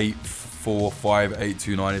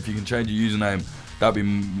NTHG845829. If you can change your username, that'd be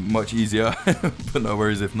much easier, but no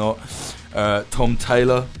worries if not. Tom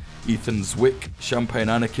Taylor, Ethan Zwick, Champagne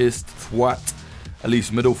Anarchist, Thwat,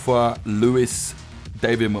 Elise Middlefar, Lewis,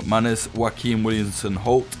 David McManus, Joaquin Williamson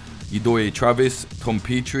Holt, Idoye Travis, Tom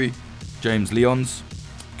Petrie, James Leons,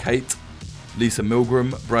 Kate, Lisa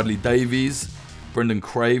Milgram, Bradley Davies, Brendan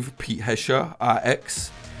Crave, Pete Hesher,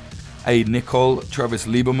 RX, Aid Nicole, Travis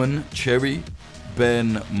Lieberman, Cherry,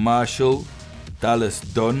 Ben Marshall, Dallas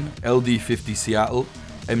Dunn, LD50 Seattle,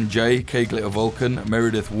 MJ, K Glitter Vulcan,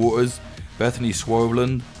 Meredith Waters, Bethany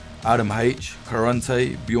Swoveland, Adam H,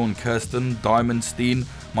 Karante, Bjorn Kirsten, Diamond Steen,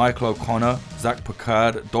 Michael O'Connor, Zach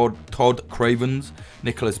Picard, Todd Cravens,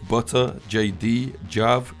 Nicholas Butter, JD,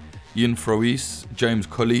 Jav, Ian Frois, James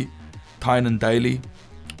Cully, Tynan Daly,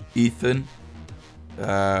 Ethan,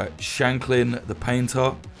 Shanklin the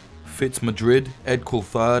Painter, Fitz Madrid, Ed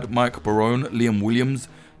Coulthard, Mike Barone, Liam Williams,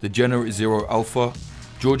 Degenerate Zero Alpha,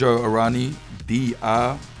 Giorgio Arani,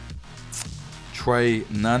 DR, Trey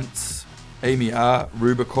Nance, Amy R,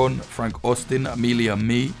 Rubicon, Frank Austin, Amelia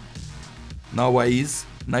Me, Nawaiz,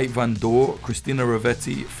 Nate Van Dor, Christina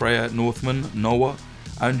Ravetti, Freya Northman, Noah,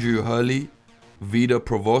 Andrew Hurley, Vida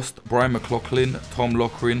Provost, Brian McLaughlin, Tom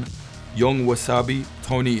Lochrin, Young Wasabi,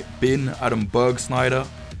 Tony Bin, Adam Bergsnyder,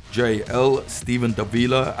 JL, Stephen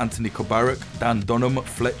Davila, Anthony Kobarak, Dan Dunham,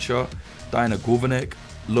 Fletcher, Diana Gourvanek,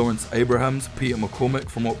 Lawrence Abrahams, Peter McCormick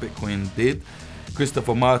from What Bitcoin Did,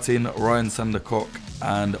 Christopher Martin, Ryan Sandercock,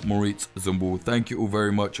 and Moritz Zumbul. Thank you all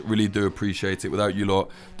very much. Really do appreciate it. Without you lot,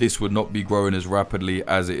 this would not be growing as rapidly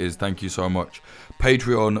as it is. Thank you so much.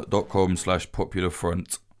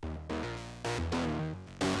 Patreon.com/popularfront.